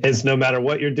 It's no matter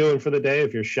what you're doing for the day.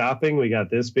 If you're shopping, we got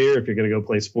this beer. If you're going to go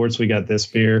play sports, we got this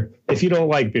beer. If you don't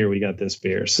like beer, we got this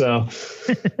beer. So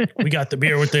we got the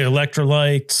beer with the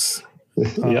electrolytes.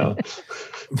 Yeah.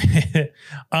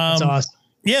 That's awesome.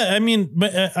 Yeah. I mean,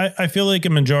 but I feel like a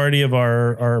majority of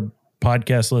our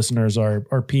podcast listeners are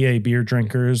PA beer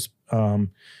drinkers. So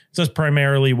that's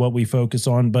primarily what we focus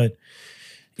on, but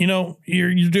you're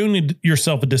doing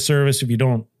yourself a disservice if you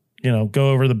don't,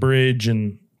 go over the bridge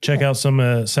and check out some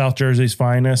of South Jersey's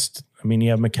finest. I mean, you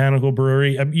have Mechanical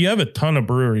Brewery. You have a ton of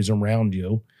breweries around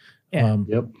you. Yeah.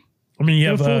 Yep. I mean, you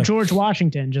have full George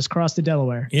Washington, just cross the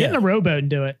Delaware. Yeah. Get in a rowboat and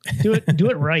do it.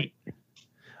 Do it right.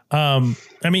 I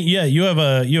mean, yeah, you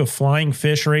have Flying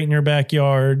Fish right in your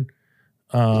backyard.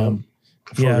 Forgotten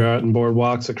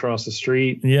boardwalks across the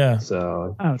street. Yeah.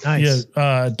 So. Oh, nice.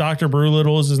 Yeah. Dr.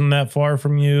 Brewlittle's isn't that far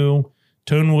from you.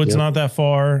 Tonewood's not that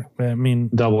far. I mean,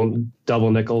 double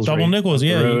nickels. Double nickels.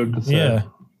 Yeah. Road, so. Yeah.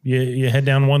 You head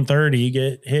down 130, you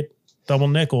get hit double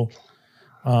nickel.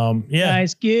 Yeah.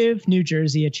 Guys, give New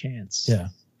Jersey a chance. Yeah.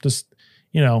 Just,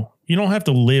 you don't have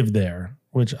to live there,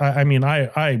 which I mean,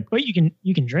 but you can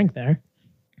drink there.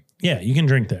 Yeah. You can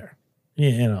drink there.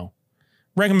 Yeah.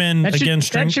 Recommend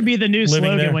against that should be the new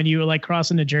slogan there. When you like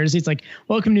cross into Jersey. It's like,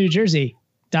 welcome to New Jersey. ...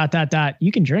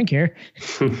 You can drink here.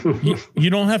 you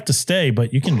don't have to stay,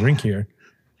 but you can drink here.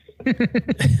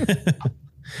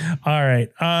 All right.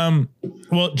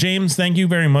 Well, James, thank you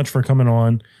very much for coming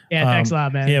on. Yeah, thanks a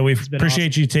lot, man. Yeah, we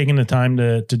appreciate you taking the time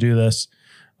to do this.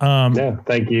 Yeah,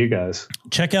 thank you guys.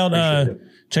 Check out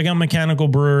Mechanical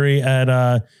Brewery at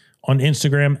on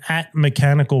Instagram at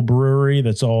Mechanical Brewery.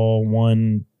 That's all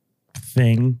one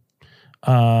thing.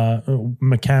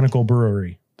 Mechanical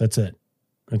Brewery. That's it.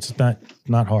 It's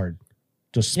not hard.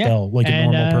 Just spell like a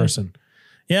normal person.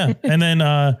 Yeah. And then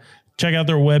check out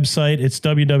their website. It's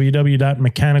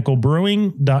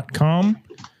www.mechanicalbrewing.com.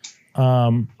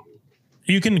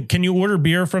 Can you order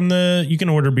beer from the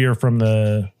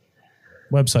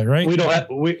website, right? We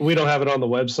don't have it on the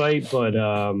website, but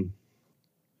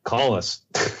call us.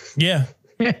 Yeah.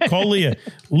 Call Leah.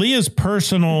 Leah's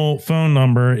personal phone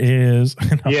number is.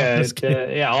 I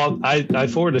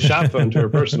forward a shop phone to her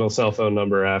personal cell phone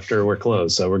number after we're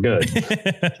closed, so we're good.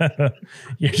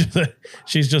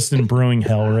 She's just in brewing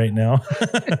hell right now.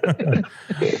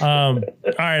 All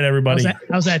right, everybody.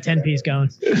 How's that 10-piece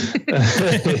going?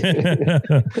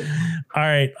 All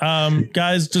right,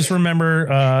 guys, just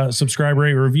remember, subscribe,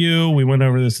 rate, review. We went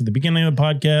over this at the beginning of the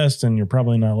podcast, and you're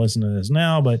probably not listening to this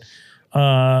now, but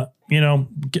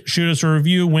shoot us a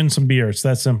review, win some beer. It's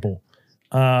that simple.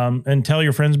 And tell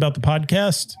your friends about the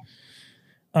podcast.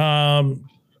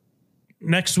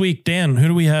 Next week, Dan, who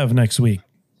do we have next week?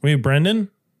 We have Brendan.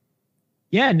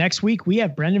 Yeah, next week we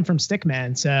have Brendan from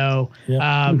Stickman. So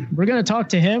we're going to talk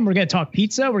to him. We're going to talk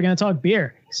pizza. We're going to talk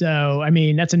beer. So, I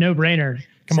mean, that's a no-brainer.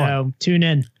 Come on. Tune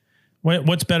in.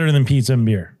 What's better than pizza and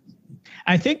beer?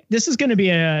 I think this is going to be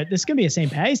a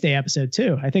St. Patty's Day episode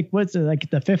too. I think what's it, like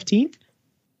the 15th?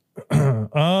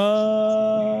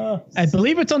 I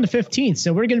believe it's on the 15th.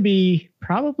 So we're going to be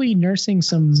probably nursing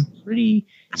some pretty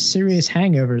serious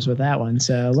hangovers with that one.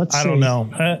 So let's see. I don't know.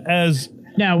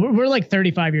 No, we're like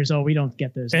 35 years old. We don't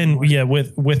get those. And anymore. Yeah,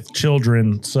 with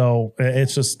children. So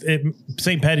it's just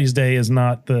St. Patty's Day is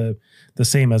not the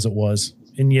same as it was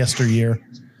in yesteryear.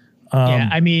 Yeah,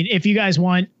 I mean, if you guys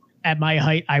want, at my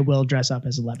height, I will dress up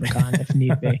as a leprechaun if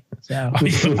need be. So,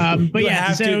 but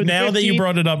yeah, so now that you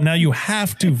brought it up, now you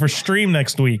have to for stream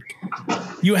next week.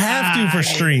 You have to for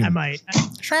stream. I might.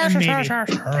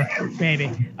 Maybe.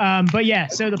 But yeah,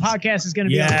 so the podcast is going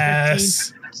to be on the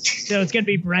 15th. So it's going to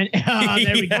be Brent. Oh,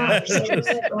 there we go.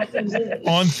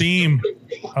 On theme.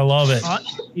 I love it.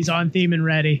 He's on theme and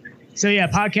ready. So yeah,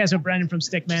 podcast with Brendan from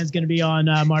Stickman is going to be on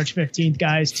March 15th,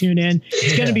 guys. Tune in.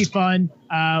 It's going to be fun.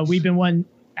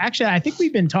 Actually, I think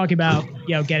we've been talking about,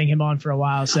 getting him on for a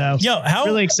while. So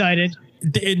really excited.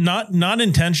 Not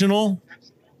intentional.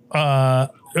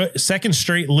 Second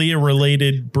straight Leah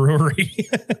related brewery.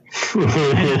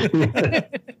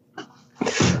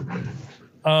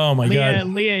 Oh my God.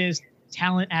 Leah is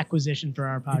talent acquisition for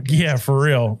our podcast. Yeah, for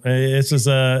real. It's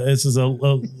the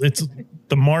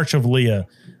March of Leah.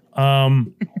 All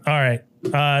right.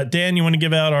 Dan, you want to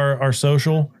give out our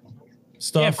social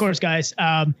stuff? Yeah, of course, guys.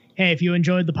 Hey, if you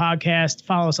enjoyed the podcast,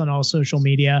 follow us on all social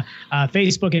media.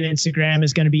 Facebook and Instagram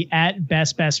is going to be at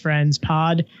Best Best Friends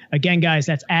Pod. Again, guys,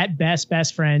 that's at Best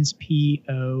Best Friends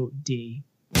POD.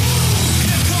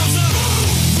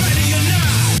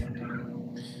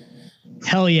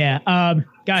 Hell yeah.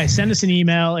 Guys, send us an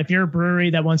email. If you're a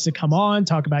brewery that wants to come on,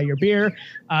 talk about your beer.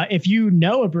 If you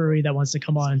know a brewery that wants to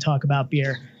come on and talk about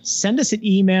beer, send us an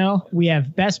email. We have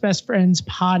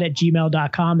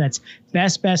bestbestfriendspod@gmail.com. That's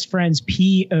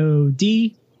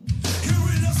bestbestfriendspod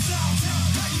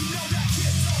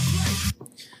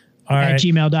at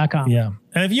gmail.com. Yeah.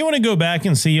 And if you want to go back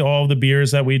and see all the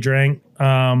beers that we drank,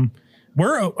 are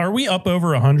we up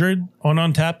over 100 on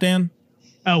Untappd, Dan?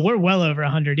 Oh, we're well over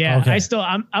 100. Yeah. Okay.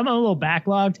 I'm a little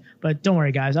backlogged, but don't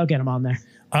worry, guys. I'll get them on there.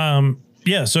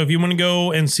 Yeah. So if you want to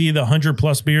go and see the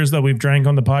 100+ beers that we've drank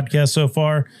on the podcast so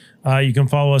far, you can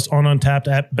follow us on Untappd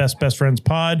at Best Best Friends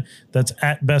Pod. That's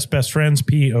at Best Best Friends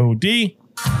POD.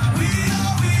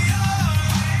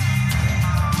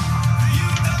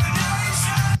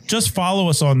 Just follow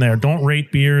us on there. Don't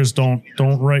rate beers. Don't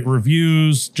write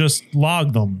reviews. Just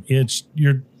log them.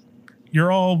 You're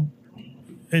all.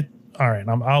 All right,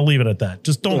 I'll leave it at that.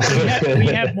 Just don't do it.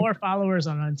 We have more followers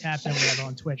on Untappd than we have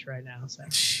on Twitch right now. So.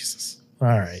 Jesus. All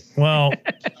right. Well,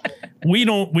 we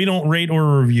don't rate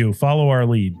or review. Follow our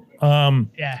lead.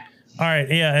 Yeah. All right.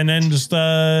 Yeah, and then just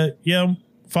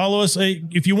follow us.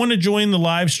 If you want to join the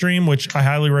live stream, which I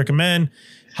highly recommend,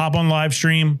 hop on live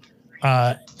stream,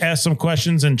 ask some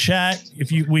questions in chat.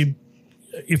 If you're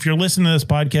listening to this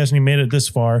podcast and you made it this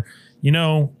far,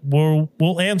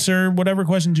 we'll answer whatever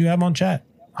questions you have on chat.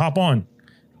 Hop on.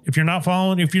 If you're not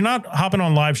hopping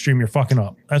on live stream, you're fucking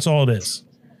up. That's all it is.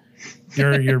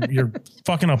 You're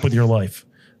fucking up with your life.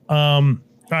 All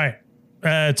right.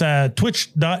 It's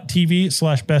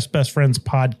twitch.tv/Best Best Friends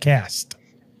Podcast.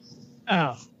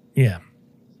 Oh. Yeah.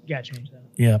 You gotta change that.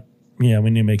 Yeah. Yeah, we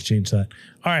need to change that.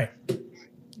 All right.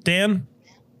 Dan,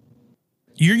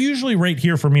 you're usually right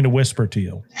here for me to whisper to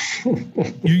you.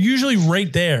 You're usually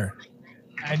right there.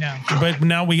 I know. But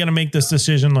now we got to make this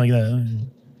decision like that.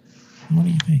 What do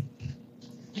you think?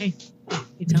 Hey,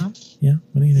 Tom? Yeah,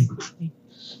 what do you think? Hey,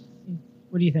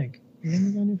 what do you think? You think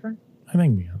we got a new friend? I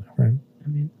think we got a new friend. I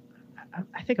mean,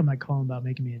 I think I might call him about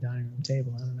making me a dining room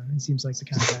table. I don't know. He seems like the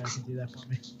kind of guy who can do that for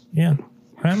me. Yeah.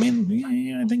 I mean,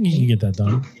 yeah, I think you can get that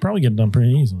done. Probably get it done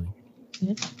pretty easily.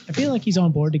 I feel like he's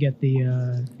on board to get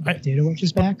the potato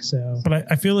wedges back. So,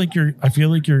 but I feel like your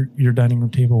dining room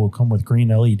table will come with green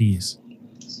LEDs.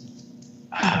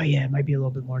 Oh yeah, it might be a little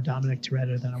bit more Dominic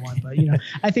Toretto than I want, but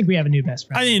I think we have a new best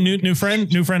friend. I think new friend of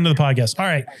the podcast. All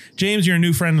right, James, you're a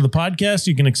new friend of the podcast.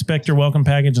 You can expect your welcome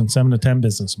package in 7 to 10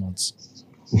 business months.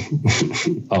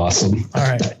 Awesome.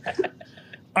 All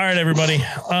right, everybody.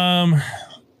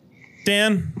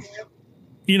 Dan,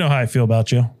 you know how I feel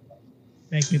about you.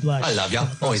 Make me blush. I love you.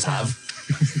 Always have.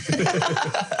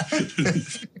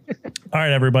 All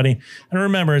right, everybody. And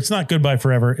remember, it's not goodbye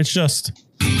forever. It's just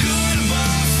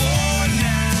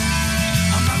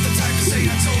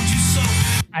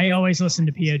I always listen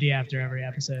to POD after every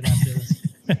episode after this.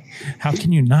 How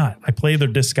can you not? I play their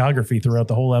discography throughout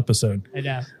the whole episode. I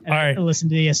know. All right. I listen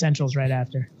to the essentials right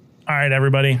after. All right,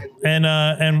 everybody.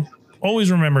 And always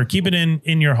remember, keep it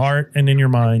in your heart and in your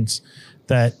minds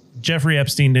that Jeffrey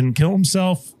Epstein didn't kill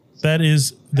himself. That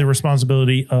is the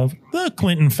responsibility of the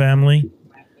Clinton family.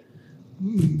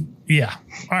 Yeah.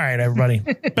 All right, everybody.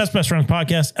 Best Friends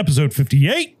Podcast, episode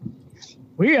 58.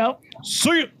 We out.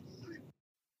 See you.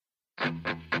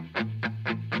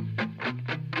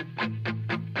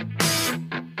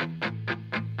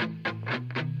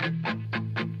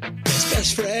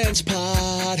 Best Friends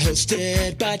Pod,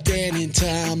 hosted by Dan and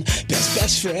Tom.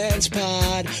 Best Friends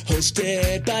Pod,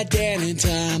 hosted by Dan and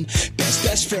Tom.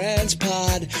 Best Friends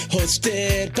Pod,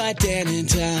 hosted by Dan and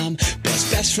Tom.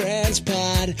 Best Friends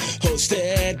Pod,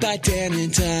 hosted by Dan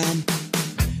and Tom.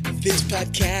 This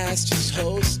podcast is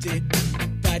hosted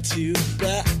by two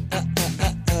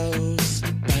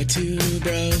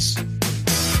bros.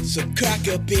 So crack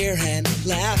a beer and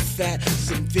laugh at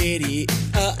some videos.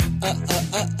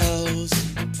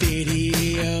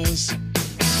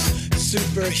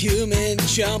 Superhuman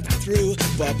jump through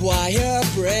barbed wire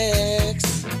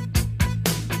bricks.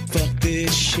 Fuck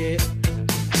this shit.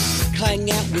 Hang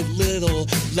out with little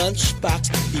lunchbox.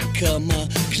 Become a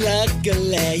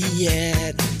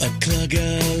cluggalet.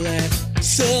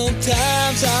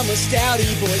 Sometimes I'm a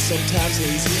stouty boy, sometimes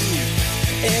lazy.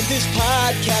 And this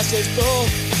podcast is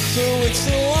both, so it's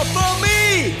the one for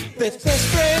me. Best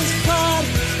Friends Pod,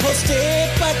 hosted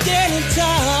by Dan and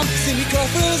Tom. Cindy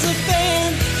Crawford's a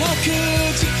fan, how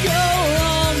could you go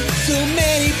wrong? So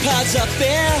many pods up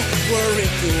there, we're in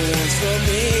the